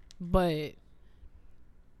them. But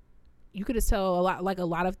you could just tell a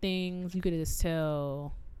lot of things. You could just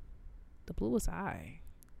tell The Bluest Eye.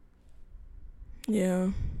 Yeah.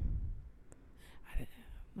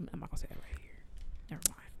 I'm not gonna say that right here. Never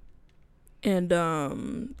mind.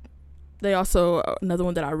 And they also, another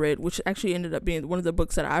one that I read, which actually ended up being one of the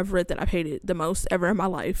books that I've read that I've hated the most ever in my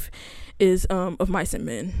life, is Of Mice and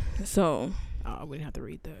Men. So we didn't have to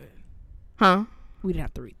read that. Huh? We didn't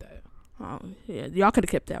have to read that. Oh yeah, y'all could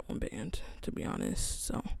have kept that one banned, to be honest.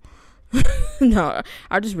 So no,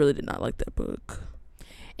 I just really did not like that book.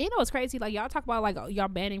 And you know what's crazy? Like, y'all talk about like y'all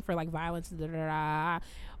banning for like violence,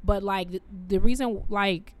 but like the reason,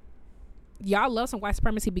 like, y'all love some white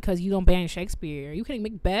supremacy because you don't ban Shakespeare. You kidding?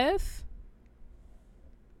 Macbeth?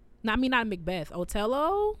 Not Macbeth.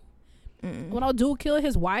 Othello. When old dude killed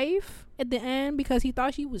his wife at the end because he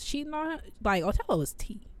thought she was cheating on him. Like, Othello was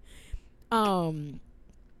tea.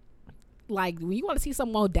 Like, when you want to see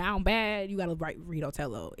someone down bad, you gotta read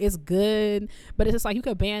Othello. It's good, but it's just like, you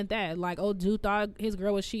could ban that. Like, old dude thought his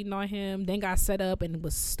girl was cheating on him, then got set up and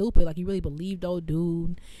was stupid. Like, you really believed old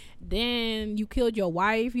dude. Then you killed your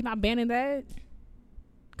wife. You're not banning that?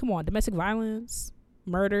 Come on, domestic violence,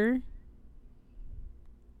 murder.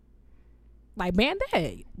 Like, ban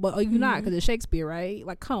that. But you're not, because it's Shakespeare, right?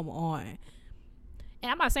 Like, come on.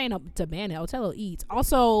 And I'm not saying to ban it. Othello eats.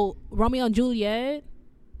 Also, Romeo and Juliet.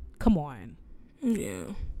 Come on. Yeah.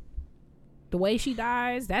 The way she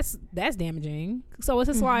dies, that's damaging. So it's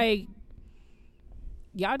just like,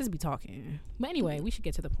 y'all just be talking. But anyway, we should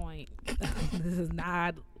get to the point. This is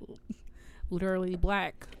not literally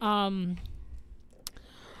black.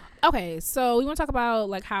 Okay, so we want to talk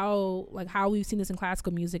about like how we've seen this in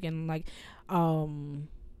classical music, and like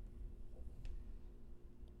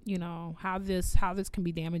you know, how this can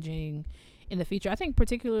be damaging in the future. I think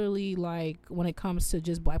particularly like when it comes to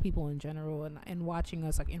just black people in general, and watching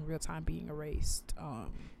us like in real time being erased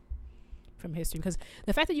from history. Because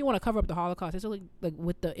the fact that you want to cover up the Holocaust, it's really like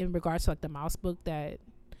in regards to like the Mouse book, that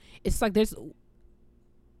it's like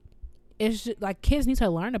it's just, like, kids need to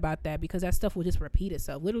learn about that, because that stuff will just repeat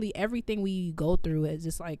itself. Literally everything we go through is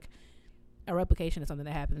just like a replication of something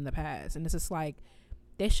that happened in the past. And it's just like,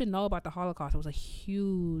 they should know about the Holocaust. It was a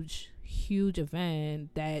huge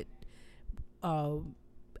event that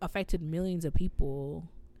affected millions of people,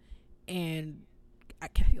 and I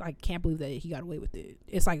can't believe that he got away with it.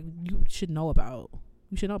 It's like, you should know about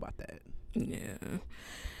that. Yeah.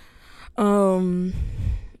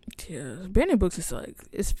 Yeah, banning books is like,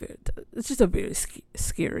 it's just a very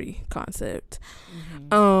scary concept.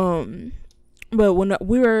 But when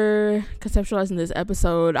we were conceptualizing this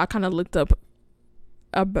episode, I kind of looked up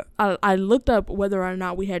I looked up whether or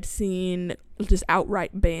not we had seen just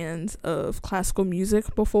outright bans of classical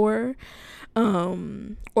music before,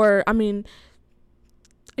 or I mean,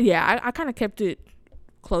 yeah, I kind of kept it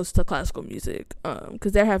close to classical music,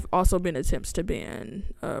 because there have also been attempts to ban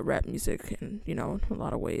rap music in, you know, a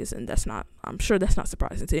lot of ways, and I'm sure that's not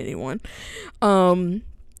surprising to anyone.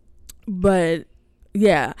 But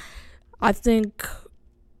yeah, I think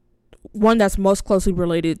one that's most closely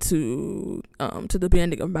related to the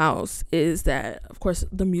banning of Mouse is that, of course,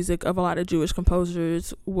 the music of a lot of Jewish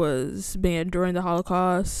composers was banned during the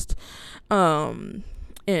Holocaust, and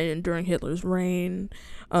during Hitler's reign,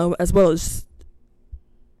 as well as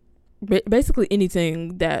basically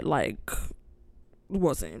anything that like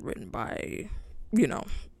wasn't written by, you know,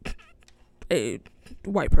 a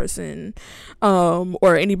white person,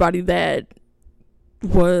 or anybody that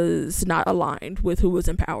was not aligned with who was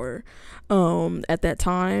in power at that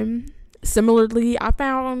time. Similarly, I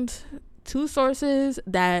found 2 sources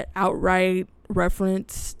that outright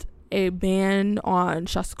referenced a ban on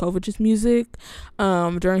Shostakovich's music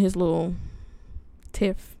during his little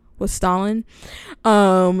tiff with Stalin,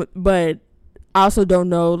 but I also don't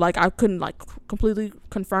know, like, I couldn't like completely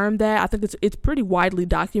confirm that. I think it's pretty widely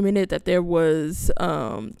documented that there was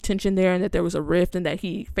tension there, and that there was a rift, and that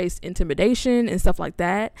he faced intimidation and stuff like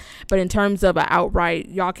that. But in terms of an outright,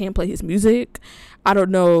 y'all can't play his music, I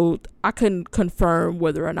don't know. I couldn't confirm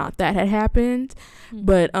whether or not that had happened.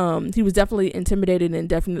 But he was definitely intimidated, and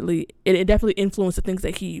it definitely influenced the things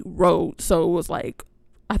that he wrote. So it was like,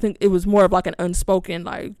 I think it was more of like an unspoken,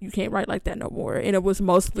 like, you can't write like that no more. And it was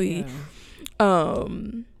mostly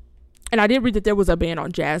and I did read that there was a ban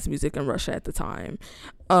on jazz music in Russia at the time,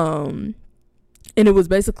 and it was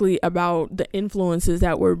basically about the influences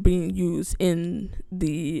that were being used in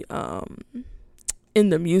the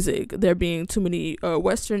music. There being too many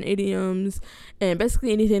Western idioms, and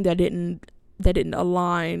basically anything that didn't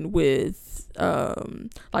align with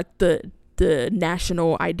like the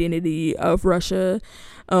national identity of Russia,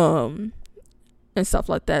 and stuff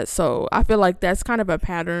like that. So I feel like that's kind of a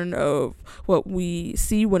pattern of what we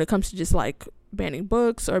see when it comes to just like banning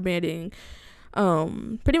books, or banning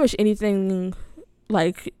pretty much anything,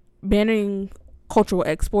 like banning cultural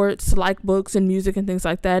exports like books and music and things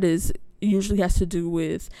like that, is usually has to do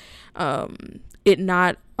with it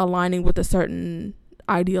not aligning with a certain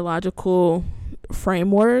ideological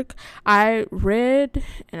framework. I read,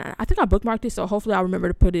 and I think I bookmarked it, so hopefully I'll remember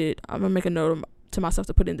to put it, I'm gonna make a note to myself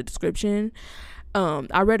to put it in the description.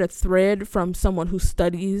 I read a thread from someone who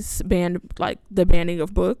studies the banning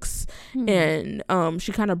of books, and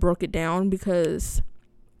she kind of broke it down, because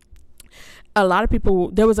a lot of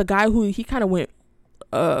people, there was a guy who he kind of went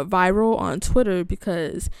viral on Twitter,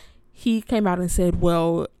 because he came out and said,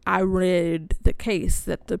 well, I read the case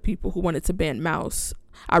that the people who wanted to ban Mouse,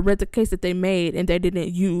 I read the case that they made, and they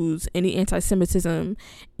didn't use any anti-Semitism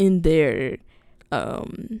in their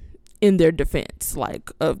defense, like,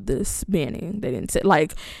 of this banning. They didn't say,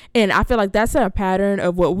 like, and I feel like that's a pattern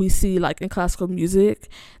of what we see, like, in classical music,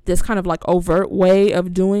 this kind of like overt way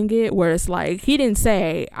of doing it, where it's like, he didn't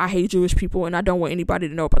say, I hate Jewish people and I don't want anybody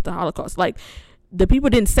to know about the Holocaust. Like, the people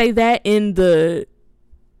didn't say that in the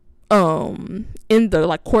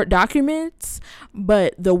like court documents,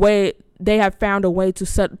 but the way they have found a way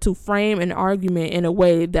to frame an argument in a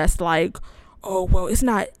way that's like, oh, well, it's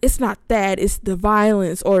not that, it's the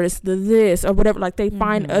violence, or it's the this, or whatever. Like, they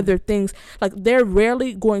find other things. Like, they're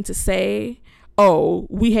rarely going to say, oh,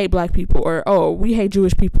 we hate black people, or oh, we hate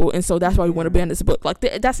Jewish people, and so that's why we want to ban this book. Like,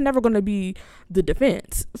 that's never going to be the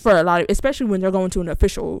defense for a lot of, especially when they're going to an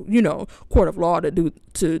official, court of law to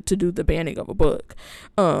do the banning of a book.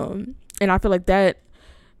 And I feel like that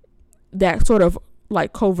sort of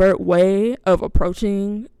like covert way of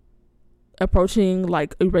approaching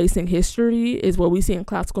like erasing history is what we see in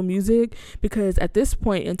classical music, because at this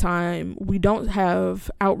point in time we don't have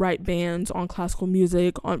outright bans on classical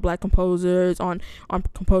music, on black composers, on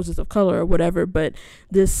composers of color or whatever, but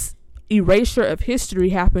this erasure of history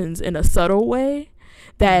happens in a subtle way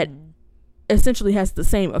that essentially has the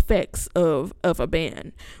same effects of a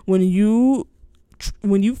ban. When you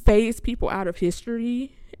phase people out of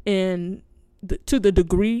history, and to the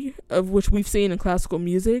degree of which we've seen in classical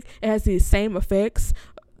music, it has the same effects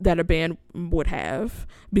that a band would have,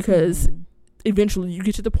 because eventually you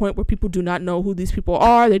get to the point where people do not know who these people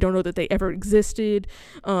are, they don't know that they ever existed,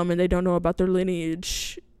 and they don't know about their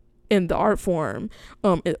lineage in the art form,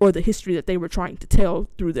 or the history that they were trying to tell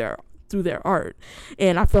through their art.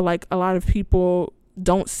 And I feel like a lot of people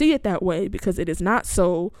don't see it that way, because it is not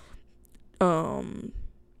so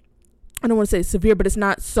I don't want to say severe, but it's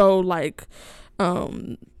not so like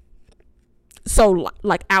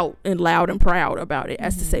like out and loud and proud about it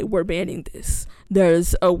as to say, we're banning this.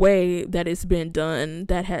 There's a way that it's been done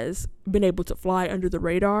that has been able to fly under the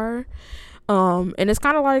radar, and it's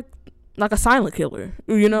kind of like a silent killer,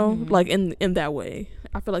 like in that way.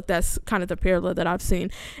 I feel like that's kind of the parallel that I've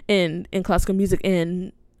seen in classical music.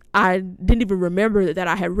 And I didn't even remember that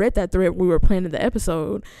I had read that thread when we were planning the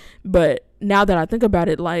episode, but now that I think about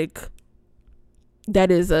it, like,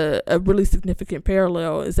 that is a really significant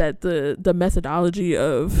parallel, is that the methodology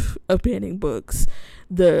of banning books,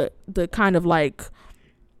 the kind of like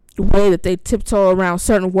way that they tiptoe around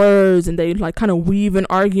certain words and they like kind of weave an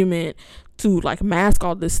argument to like mask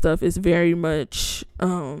all this stuff is very much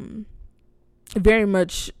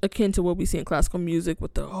akin to what we see in classical music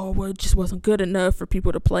with the, oh, well, it just wasn't good enough for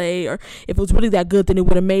people to play, or if it was really that good then it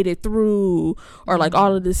would have made it through, or like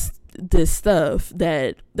all of this stuff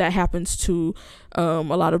that happens to a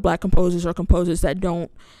lot of black composers, or composers that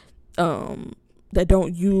don't sound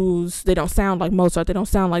like Mozart, they don't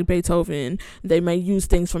sound like Beethoven, they may use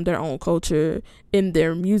things from their own culture in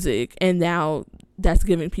their music, and now that's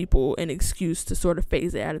giving people an excuse to sort of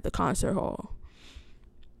phase it out of the concert hall.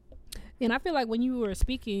 And I feel like when you were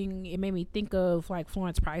speaking, it made me think of like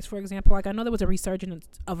Florence Price, for example. Like I know there was a resurgence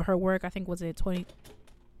of her work. I think was it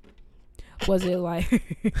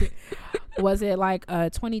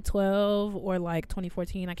 2012 or like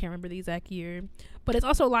 2014? I can't remember the exact year. But it's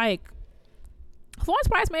also like Florence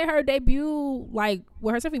Price made her debut like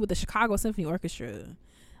with her symphony with the Chicago Symphony Orchestra,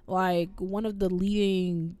 like one of the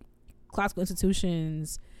leading classical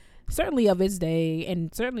institutions, certainly of its day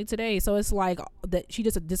and certainly today. So it's like that she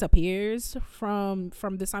just disappears from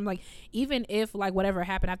this time. Like even if like whatever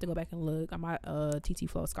happened, I have to go back and look. I'm not a TT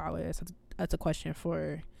Flow scholar. So that's a question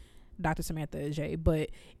for Dr. Samantha J. But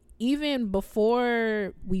even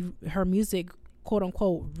before her music quote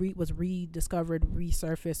unquote was rediscovered,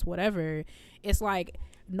 resurfaced, whatever, it's like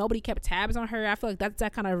nobody kept tabs on her. I feel like that's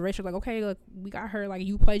that kind of ratio. Like, okay, look, we got her. Like,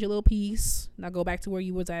 you played your little piece. Now go back to where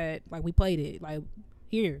you was at. Like, we played it. Like,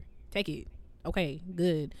 here, take it. Okay,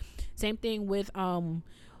 good. Same thing with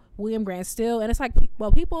William Grant Still, and it's like,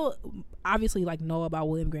 well, people obviously like know about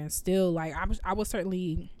William Grant Still. Like, I was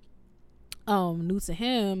certainly new to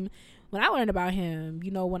him when I learned about him.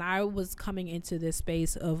 You know, when I was coming into this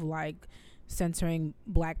space of like centering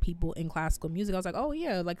black people in classical music, I was like, oh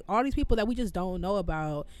yeah, like all these people that we just don't know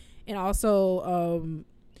about. And also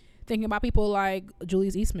thinking about people like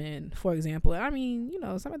Julius Eastman, for example. I mean, you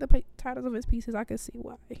know, some of the titles of his pieces I could see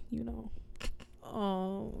why, you know,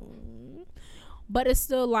 but it's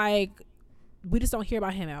still like we just don't hear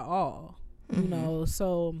about him at all, you know.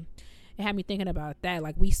 So it had me thinking about that.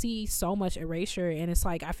 Like, we see so much erasure, and it's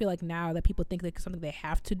like I feel like now that people think that it's something they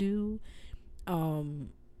have to do,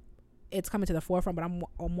 it's coming to the forefront. But I'm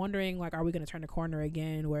wondering, like, are we going to turn the corner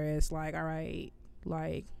again where it's like, all right,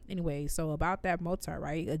 like, anyway, so about that Mozart,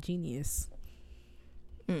 right? A genius.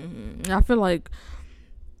 I feel like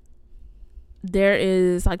there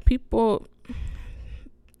is like people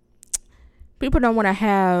don't want to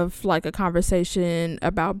have like a conversation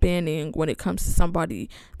about banning when it comes to somebody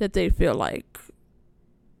that they feel like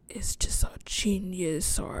is just a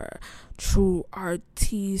genius or true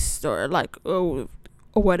artiste or like, oh,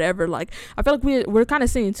 or whatever. Like, I feel like we're kind of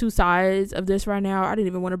seeing two sides of this right now. I didn't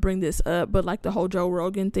even want to bring this up, but like the whole Joe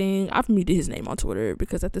Rogan thing, I've muted his name on Twitter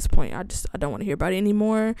because at this point I don't want to hear about it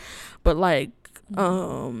anymore. But like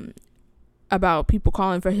about people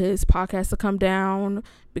calling for his podcast to come down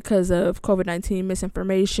because of COVID-19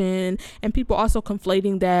 misinformation, and people also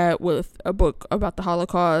conflating that with a book about the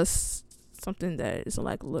Holocaust, something that is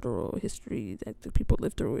like literal history that the people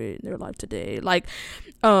live through it in their life today. Like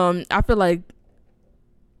I feel like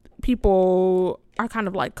people are kind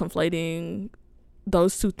of like conflating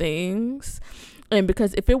those two things. And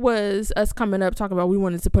because if it was us coming up talking about we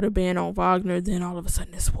wanted to put a ban on Wagner, then all of a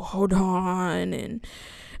sudden it's, well, hold on, and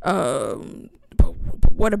but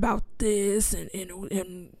what about this,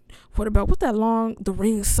 and what about the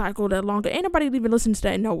ring cycle that longer? Ain't nobody even listening to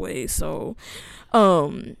that no way. So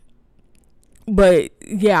but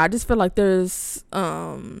yeah, I just feel like there's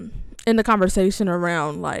in the conversation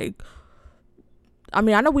around, like, I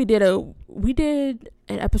mean, I know we did an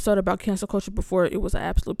episode about cancel culture before. It was an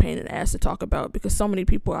absolute pain in the ass to talk about because so many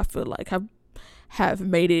people, I feel like, have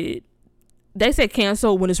made it, they say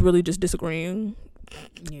cancel when it's really just disagreeing.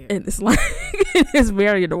 Yeah. And it's like it's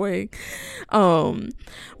very annoying.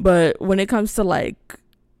 But when it comes to like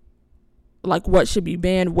what should be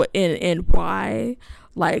banned, what and why,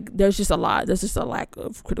 like there's just a lack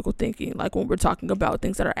of critical thinking, like when we're talking about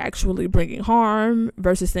things that are actually bringing harm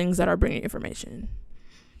versus things that are bringing information.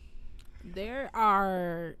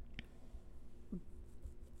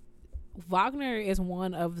 Wagner is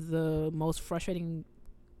one of the most frustrating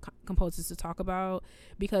composers to talk about,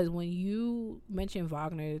 because when you mention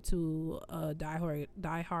Wagner to a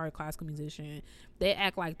diehard classical musician, they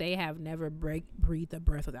act like they have never breathed a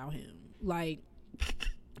breath without him. Like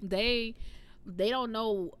they don't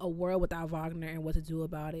know a world without Wagner and what to do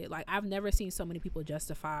about it. Like, I've never seen so many people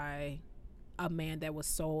justify a man that was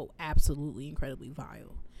so absolutely incredibly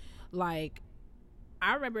vile. Like,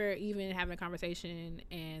 I remember even having a conversation,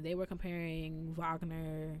 and they were comparing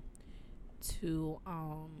Wagner to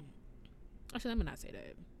actually, let me not say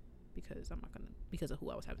that, because I'm not gonna, because of who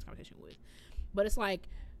I was having this conversation with. But it's like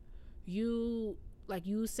you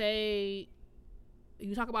say,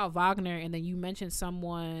 you talk about Wagner, and then you mention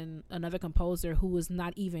someone, another composer who was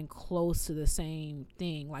not even close to the same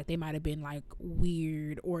thing. Like, they might have been like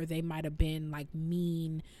weird, or they might have been like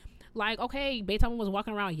mean. Like, okay, Beethoven was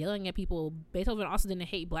walking around yelling at people. Beethoven also didn't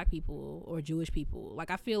hate black people or Jewish people. Like,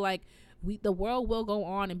 I feel like the world will go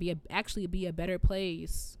on and actually be a better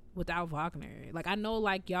place without Wagner. Like, I know,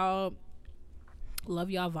 like, y'all love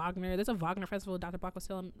y'all Wagner. There's a Wagner festival Dr. Bach was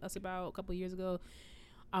telling us about a couple years ago.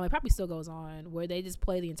 It probably still goes on, where they just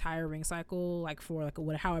play the entire Ring cycle, like, for like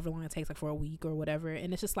however long it takes, like for a week or whatever.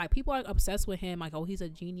 And it's just like, people are obsessed with him, like, oh, he's a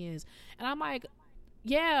genius. And I'm like,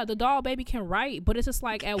 yeah, the doll baby can write, but it's just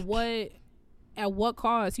like, at what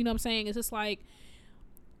cost? You know what I'm saying? It's just like,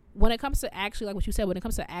 when it comes to actually, like what you said, when it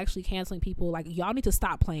comes to actually canceling people, like, y'all need to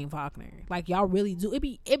stop playing Wagner. Like, y'all really do.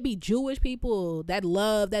 It be Jewish people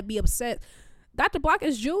that be upset. Dr. Block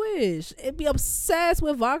is Jewish. It'd be obsessed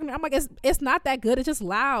with Wagner. I'm like, it's not that good. It's just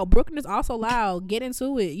loud. Bruckner is also loud. Get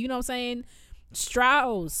into it. You know what I'm saying?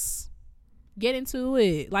 Strauss, get into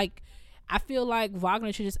it. Like, I feel like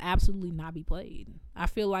Wagner should just absolutely not be played. I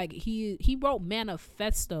feel like he wrote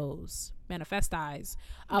manifestis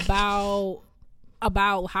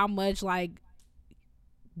about how much, like,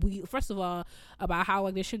 we, first of all, about how,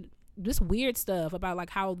 like, there should, this weird stuff about, like,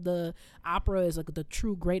 how the opera is, like, the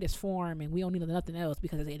true greatest form, and we don't need nothing else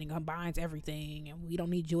because it combines everything, and we don't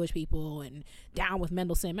need Jewish people, and down with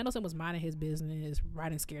Mendelssohn was minding his business,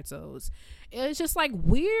 writing scherzos. It's just, like,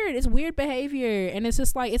 weird. It's weird behavior, and it's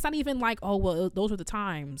just like, it's not even like, oh, well, those were the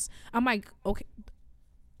times. I'm like, okay,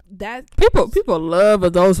 that people love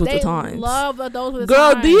those with the times. Love those with the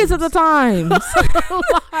girl times. These are the times.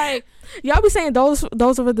 Like, y'all be saying those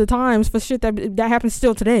are the times for shit that happens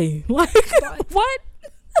still today. Like, what?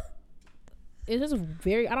 It's just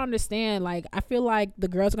very, I don't understand. Like, I feel like the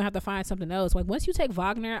girls are gonna have to find something else. Like, once you take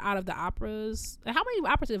Wagner out of the operas, like, how many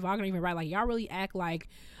operas did Wagner even write? Like, y'all really act like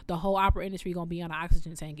the whole opera industry gonna be on an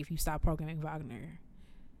oxygen tank if you stop programming Wagner?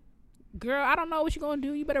 Girl, I don't know what you're gonna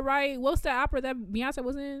do. You better write, what's that opera that Beyonce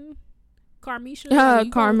was in? Carmisha?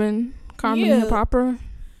 Like, Carmen hip opera.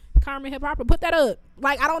 Carmen hip opera. Put that up.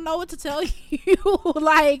 Like, I don't know what to tell you.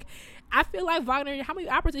 Like, I feel like Wagner, how many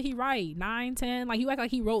operas did he write? 9, 10? Like, you act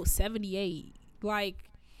like he wrote 78. Like,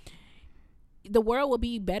 the world would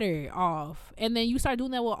be better off. And then you start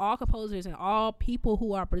doing that with all composers and all people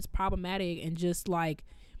who are just problematic, and just, like,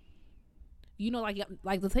 you know,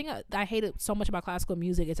 like the thing I hated so much about classical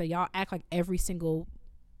music is that y'all act like every single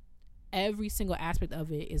aspect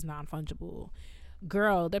of it is non-fungible.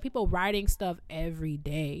 Girl, there are people writing stuff every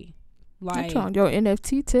day. Like, on your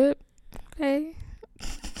NFT tip. Okay.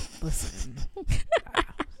 Listen.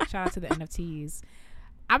 Shout out to the NFTs.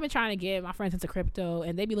 I've been trying to get my friends into crypto,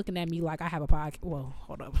 and they be looking at me like I have a podcast. Well,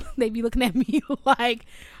 hold up. They be looking at me like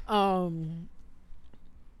I'm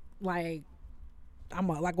like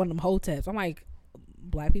one of them hoteps. I'm like,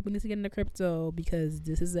 black people need to get into crypto because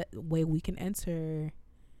this is a way we can enter,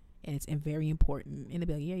 and it's very important. And they'll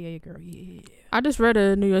be like, yeah, girl, yeah. I just read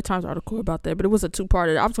a New York Times article about that, but it was a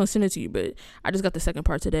 2-parter. I was gonna send it to you, but I just got the second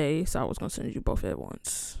part today, so I was gonna send you both at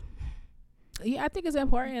once. Yeah, I think it's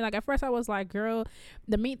important. Like, at first I was like, girl,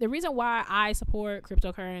 the reason why I support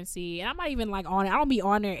cryptocurrency, and I'm not even like on it. I don't be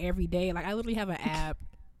on there every day. Like, I literally have an app.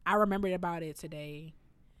 I remembered about it today.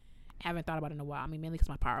 Haven't thought about it in a while. I mean, mainly because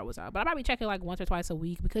my power was out, but I might be checking like once or twice a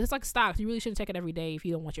week, because it's like stocks. You really shouldn't check it every day if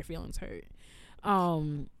you don't want your feelings hurt.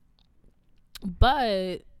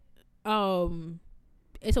 But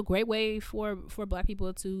it's a great way for black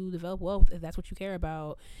people to develop wealth if that's what you care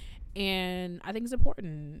about, and I think it's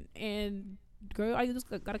important. And girl, you just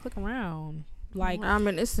gotta click around. Like, I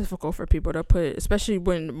mean, it's difficult for people to put, especially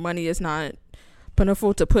when money is not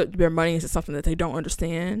plentiful, to put their money into something that they don't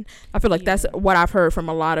understand. I feel like that's what I've heard from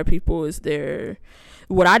a lot of people. Is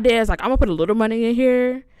what I did is, like, I'm gonna put a little money in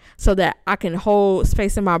here so that I can hold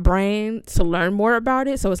space in my brain to learn more about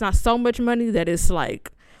it. So it's not so much money that it's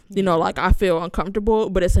like, you know, like I feel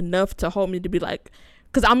uncomfortable, but it's enough to hold me to be like,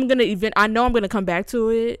 because I know I'm gonna come back to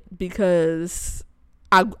it because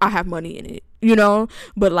I have money in it, you know.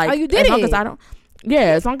 But like, as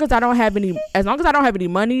long as I don't have any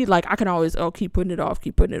money, like, I can always keep putting it off.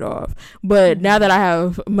 But now that I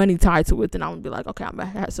have money tied to it, then I'm gonna be like, okay, I'm gonna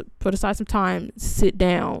have to put aside some time, sit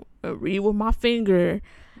down, read with my finger.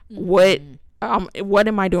 What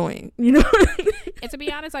am I doing? You know. And to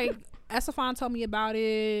be honest, like, Estefan told me about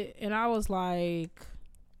it, and I was like,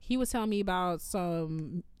 he was telling me about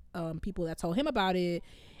some people that told him about it.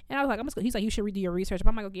 And I was like, he's like, you should redo your research. But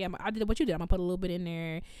I'm like, okay, I did what you did. I'm gonna put a little bit in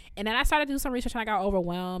there. And then I started to do some research and I got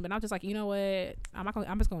overwhelmed. And I was just like, you know what?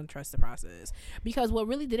 I'm just gonna trust the process, because what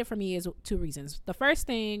really did it for me is two reasons. The first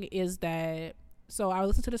thing is that, so I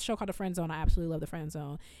listened to this show called The Friend Zone. I absolutely love The Friend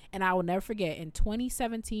Zone. And I will never forget, in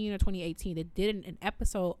 2017 or 2018, they did an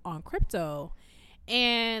episode on crypto,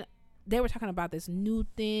 and they were talking about this new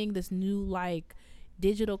thing, this new like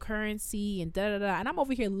digital currency and da da da. And I'm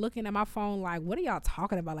over here looking at my phone like, what are y'all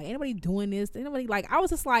talking about? Like, anybody doing this? Anybody? Like, I was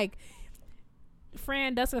just like,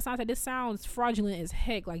 Fran, Dustin, Asante, this sounds fraudulent as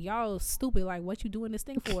heck. Like, y'all stupid. Like, what you doing this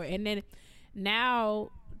thing for? And then now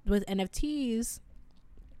with NFTs,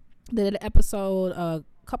 they did an episode a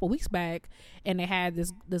couple weeks back, and they had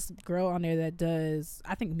this girl on there that does,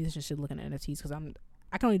 I think musicians should look at NFTs, because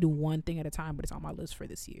I can only do one thing at a time, but it's on my list for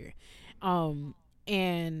this year.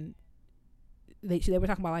 And they were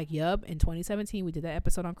talking about like, yup, in 2017 we did that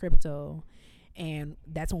episode on crypto, and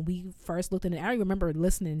that's when we first looked at it. I remember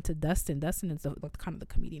listening to Dustin is like kind of the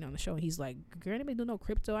comedian on the show, and he's like, girl, anybody do no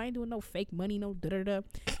crypto? I ain't doing no fake money, no da da da.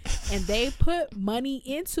 And they put money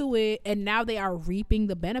into it, and now they are reaping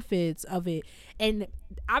the benefits of it. And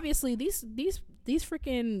obviously these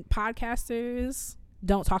freaking podcasters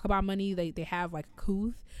don't talk about money. They have like a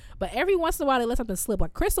couth, but every once in a while they let something slip.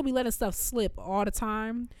 Like Crystal be letting stuff slip all the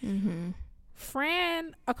time.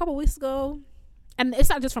 Fran, a couple weeks ago, and it's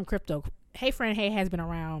not just from crypto. Hey Fran Hey has been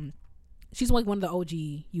around. She's like one of the OG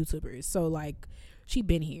YouTubers, so like she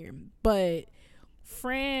been here. But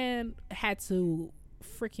Fran had to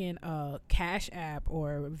freaking Cash App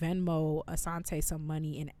or Venmo Asante some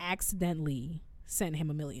money and accidentally sent him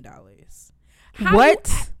 $1 million.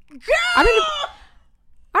 What? I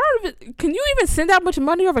don't even. Can you even send that much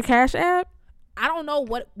money over Cash App? I don't know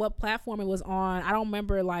what platform it was on. I don't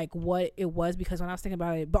remember like what it was, because when I was thinking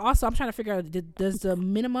about it, but also I'm trying to figure out, does the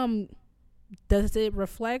minimum, does it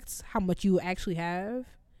reflect how much you actually have?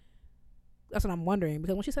 That's what I'm wondering,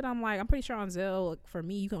 because when she said, I'm like, I'm pretty sure on Zelle, for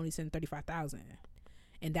me, you can only send 35,000,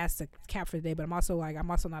 and that's the cap for the day. But I'm also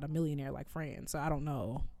not a millionaire like Fran, so I don't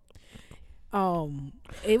know.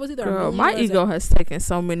 It was either Girl, my ego has taken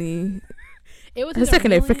so many. It was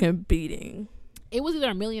taking a freaking beating. It was either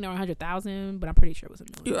 $1 million or 100,000, but I'm pretty sure it was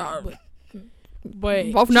 $1 million.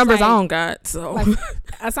 But both numbers like, I don't got. So like,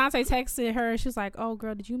 Asante texted her. She's like, "Oh,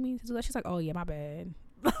 girl, did you mean to do that?" She's like, "Oh yeah, my bad."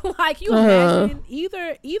 Like, you imagine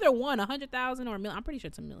either one, 100,000 or $1 million. I'm pretty sure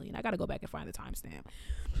it's $1 million. I gotta go back and find the timestamp.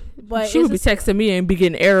 But she would be texting me and be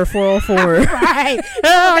getting error 404. Right.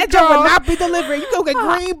 That joke would not be delivered. You go get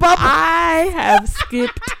green bubble. I have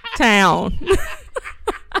skipped town.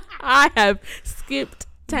 I have skipped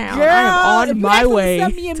town. Girl, I am on my way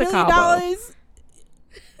to Cabo.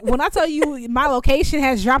 When I tell you my location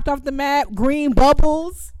has dropped off the map, green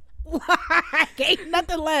bubbles, ain't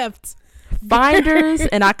nothing left. Binders,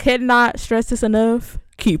 and I cannot stress this enough,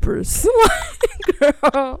 keepers.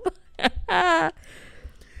 Girl,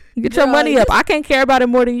 get your money up. I can't care about it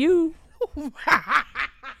more than you.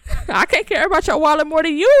 I can't care about your wallet more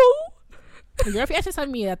than you. Girl, if you actually tell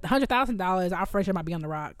me $100,000, our friendship might be on the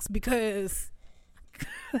rocks, because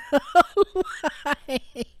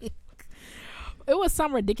it was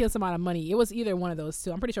some ridiculous amount of money. It was either one of those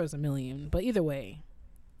two. I'm pretty sure it was $1 million, but either way,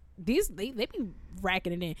 they be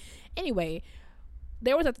racking it in. Anyway,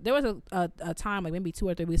 there was a time, like maybe 2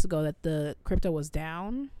 or 3 weeks ago, that the crypto was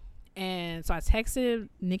down, and so I texted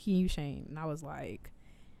Nikki and Ushane, and I was like,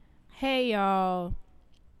 "Hey y'all,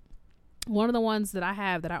 one of the ones that I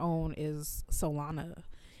have that I own is Solana."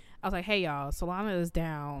 I was like, "Hey y'all, Solana is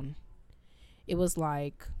down. It was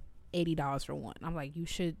like $80 for one." I'm like,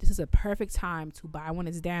 this is a perfect time to buy when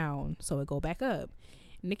it's down so it go back up.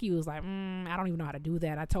 Nikki was like, I don't even know how to do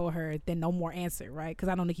that. I told her, then no more answer, right? Because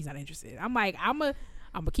I know Nikki's not interested. I'm like, I'm gonna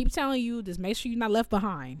keep telling you, just make sure you're not left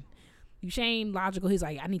behind. Ushane logical. He's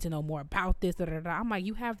like, I need to know more about this. Da, da, da. I'm like,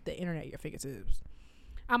 you have the internet at your fingertips.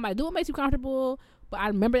 I'm like, do what makes you comfortable. But I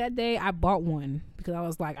remember that day I bought one because I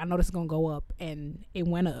was like, I know this is gonna go up, and it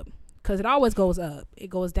went up, because it always goes up.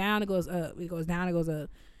 It goes down, it goes up. It goes down, it goes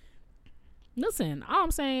up. Listen, all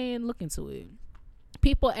I'm saying, look into it.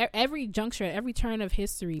 People, every juncture, every turn of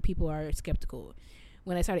history, people are skeptical.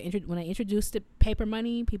 When they introduced the paper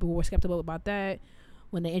money, people were skeptical about that.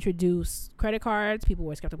 When they introduced credit cards, people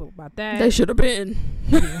were skeptical about that. They should have been.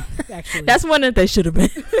 Yeah, actually, that's one that they should have been.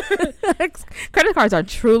 Credit cards are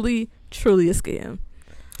truly a scam.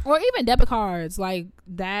 Or even debit cards, like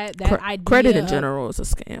that idea. Credit in general is a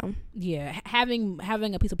scam. Yeah, having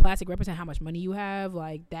a piece of plastic represent how much money you have,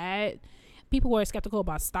 like that. People were skeptical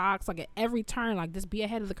about stocks, like at every turn, like just be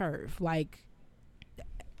ahead of the curve, like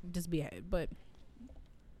just be ahead. But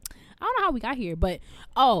I don't know how we got here, but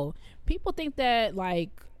people think that like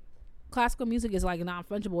classical music is like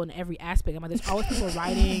non-fungible in every aspect. I'm like, there's always people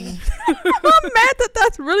writing. I'm mad that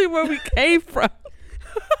that's really where we came from.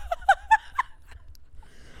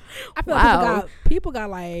 I feel like people got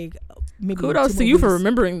like maybe kudos to you for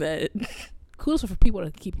remembering that. Kudos for people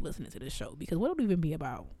to keep listening to this show, because what would it even be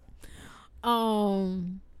about?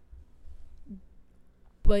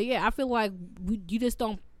 But yeah, I feel like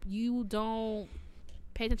you don't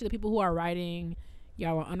pay attention to the people who are writing.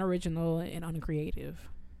 Y'all are unoriginal and uncreative,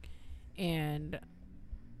 and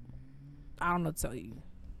I don't know what to tell you.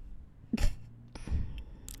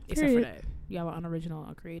 Except for that, y'all are unoriginal and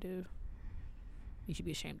uncreative. You should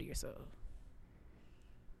be ashamed of yourself.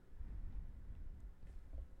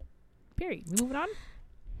 Period. We moving on?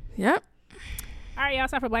 Yep. All right, y'all.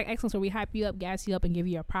 It's time for Black Excellence, where we hype you up, gas you up, and give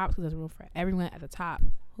you your props, because there's room for everyone at the top.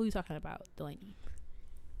 Who are you talking about, Delaney?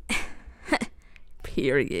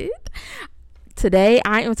 Period. Today,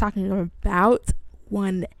 I am talking about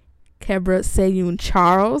one Kebra Seyoun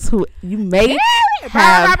Charles, who you may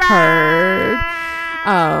have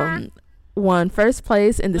heard. Won first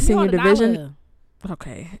place in the senior division.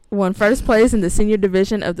 Okay. Won first place in the senior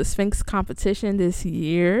division of the Sphinx competition this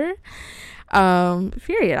year.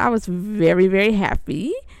 Period. I was very, very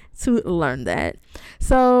happy to learn that.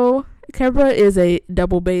 So, Kebra is a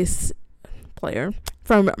double bass player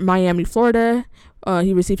from Miami, Florida.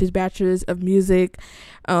 He received his bachelor's of music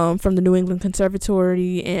from the New England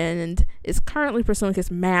Conservatory and is currently pursuing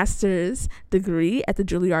his master's degree at the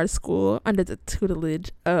Juilliard School under the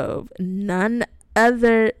tutelage of none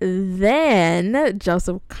other than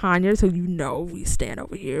Joseph Conyers, who we stand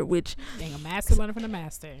over here. Which dang, a master learning from the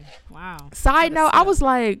master. Wow. Side note, I was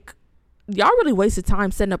like, y'all really wasted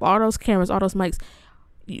time setting up all those cameras, all those mics.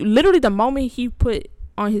 Literally, the moment he put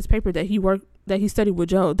on his paper that he studied with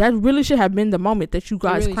Joe, that really should have been the moment that you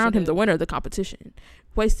guys really crowned him the winner of the competition.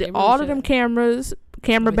 Wasted really all of them cameras,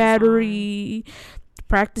 camera battery,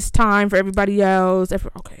 practice time for everybody else.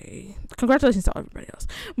 Okay, congratulations to everybody else.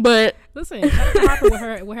 But listen, Harper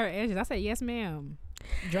with her edges, I said yes, ma'am.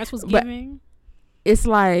 Dress was giving. It's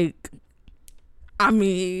like, I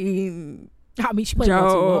mean, she played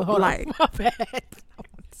Joe, well, like, my bad.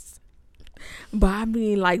 But I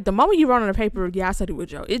mean, like, the moment he wrote on the paper, yeah, I studied with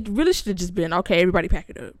Joe, it really should have just been, okay, everybody pack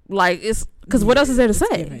it up. Like, it's because what else is there to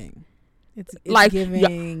say? It's like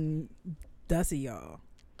giving Dusty, y'all.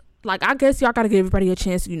 Like, I guess y'all gotta give everybody a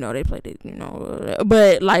chance. They played it.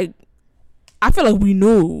 But like, I feel like we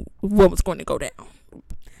knew what was going to go down.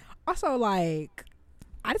 Also, like,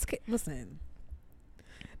 I just can't listen.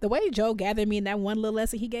 The way Joe gathered me in that one little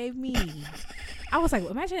lesson he gave me, I was like,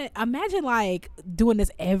 imagine like doing this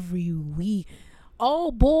every week.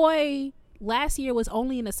 Oh boy, last year was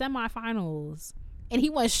only in the semifinals, and he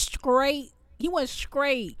went straight.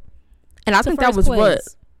 And I think that was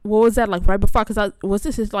place. What was that, like, right before? Because was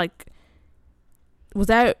he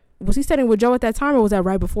studying with Joe at that time, or was that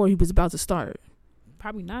right before he was about to start?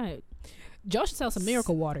 Probably not. Joe should sell some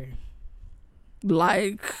Miracle Water.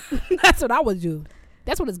 Like, that's what I would do.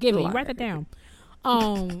 That's what it's giving. Like, you write that down.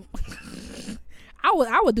 I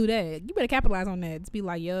would do that. You better capitalize on that. Just be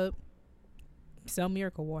like, yup, sell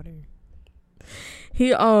Miracle Water. He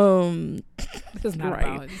This is not right.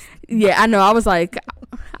 about it. Yeah, I know. I was like,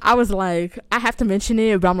 I have to mention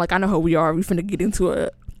it, but I'm like, I know who we are. We finna get into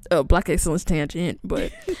a Black Excellence tangent,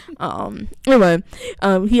 but anyway,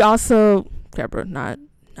 he also Kebra, not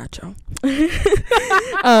Joe.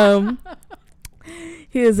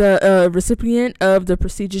 He is a recipient of the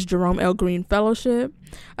prestigious Jerome L. Green Fellowship.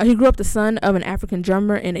 He grew up the son of an African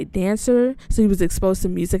drummer and a dancer, so he was exposed to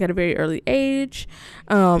music at a very early age,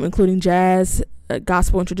 including jazz,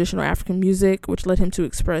 gospel, and traditional African music, which led him to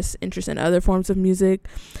express interest in other forms of music.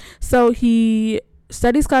 So he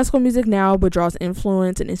studies classical music now, but draws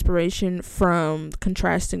influence and inspiration from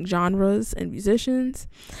contrasting genres and musicians.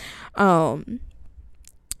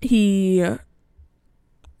 He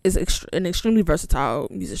is an extremely versatile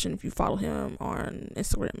musician. If you follow him on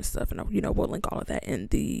Instagram and stuff, and we'll link all of that in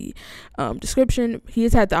the description. He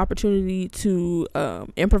has had the opportunity to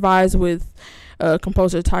improvise with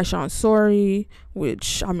composer Tyshawn Sorey,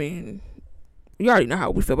 which, I mean, you already know how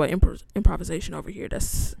we feel about improvisation over here.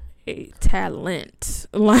 That's a talent.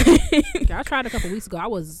 Like, I tried a couple weeks ago. I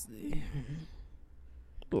was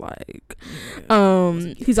like,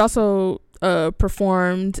 he's also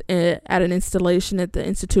performed at an installation at the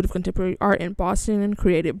Institute of Contemporary Art in Boston,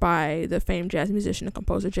 created by the famed jazz musician and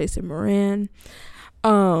composer Jason Moran.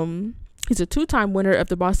 He's a 2-time winner of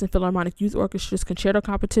the Boston Philharmonic Youth Orchestra's concerto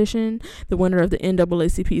competition, the winner of the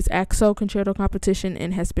NAACP's AXO concerto competition,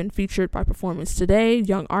 and has been featured by Performance Today,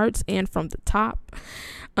 Young Arts, and From the Top.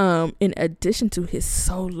 In addition to his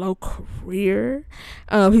solo career,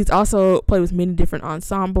 he's also played with many different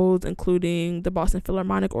ensembles, including the Boston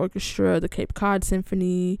Philharmonic Orchestra, the Cape Cod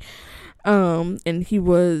Symphony, and he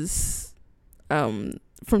was from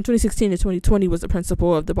 2016 to 2020 was the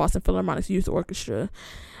principal of the Boston Philharmonic Youth Orchestra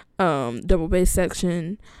double bass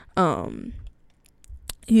section.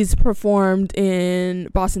 He's performed in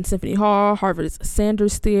Boston Symphony Hall, Harvard's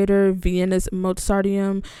Sanders Theater, Vienna's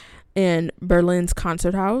Mozarteum, and Berlin's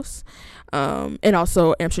Concerthaus, and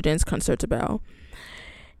also Amsterdam's Concertgebouw.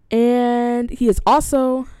 And he is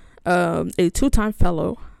also a 2-time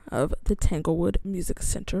fellow of the Tanglewood Music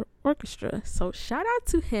Center Orchestra. So shout out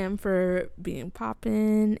to him for being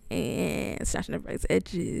poppin' and snatching everybody's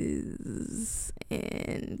edges.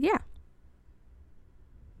 And yeah.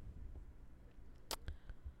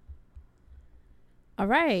 All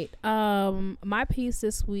right. My piece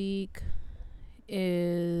this week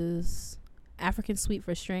is African Suite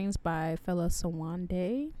for Strings by Fela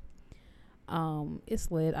Sowande.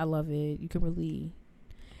 It's lit. I love it. You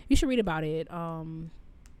should read about it.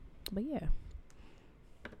 But yeah.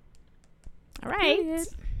 All right. Period.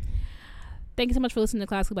 Thank you so much for listening to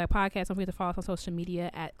Classically Black Podcast. Don't forget to follow us on social media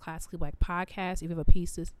at Classically Black Podcast. If you have a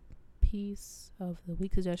piece of the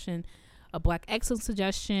week suggestion, a Black excellence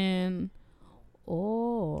suggestion,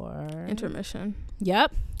 or intermission.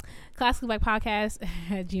 Yep. Classically Black Podcast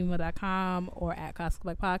at gmail.com or at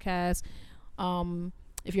Classically Black Podcast.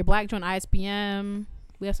 If you're Black, join ISBM.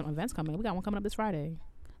 We have some events coming. We got one coming up this Friday.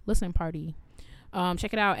 Listening party.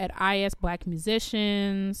 Check it out at IS Black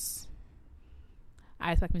Musicians,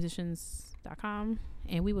 isblackmusicians.com,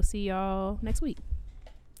 and we will see y'all next week.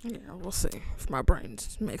 Yeah, we'll see if my brain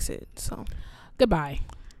makes it. So, goodbye.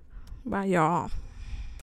 Bye, y'all.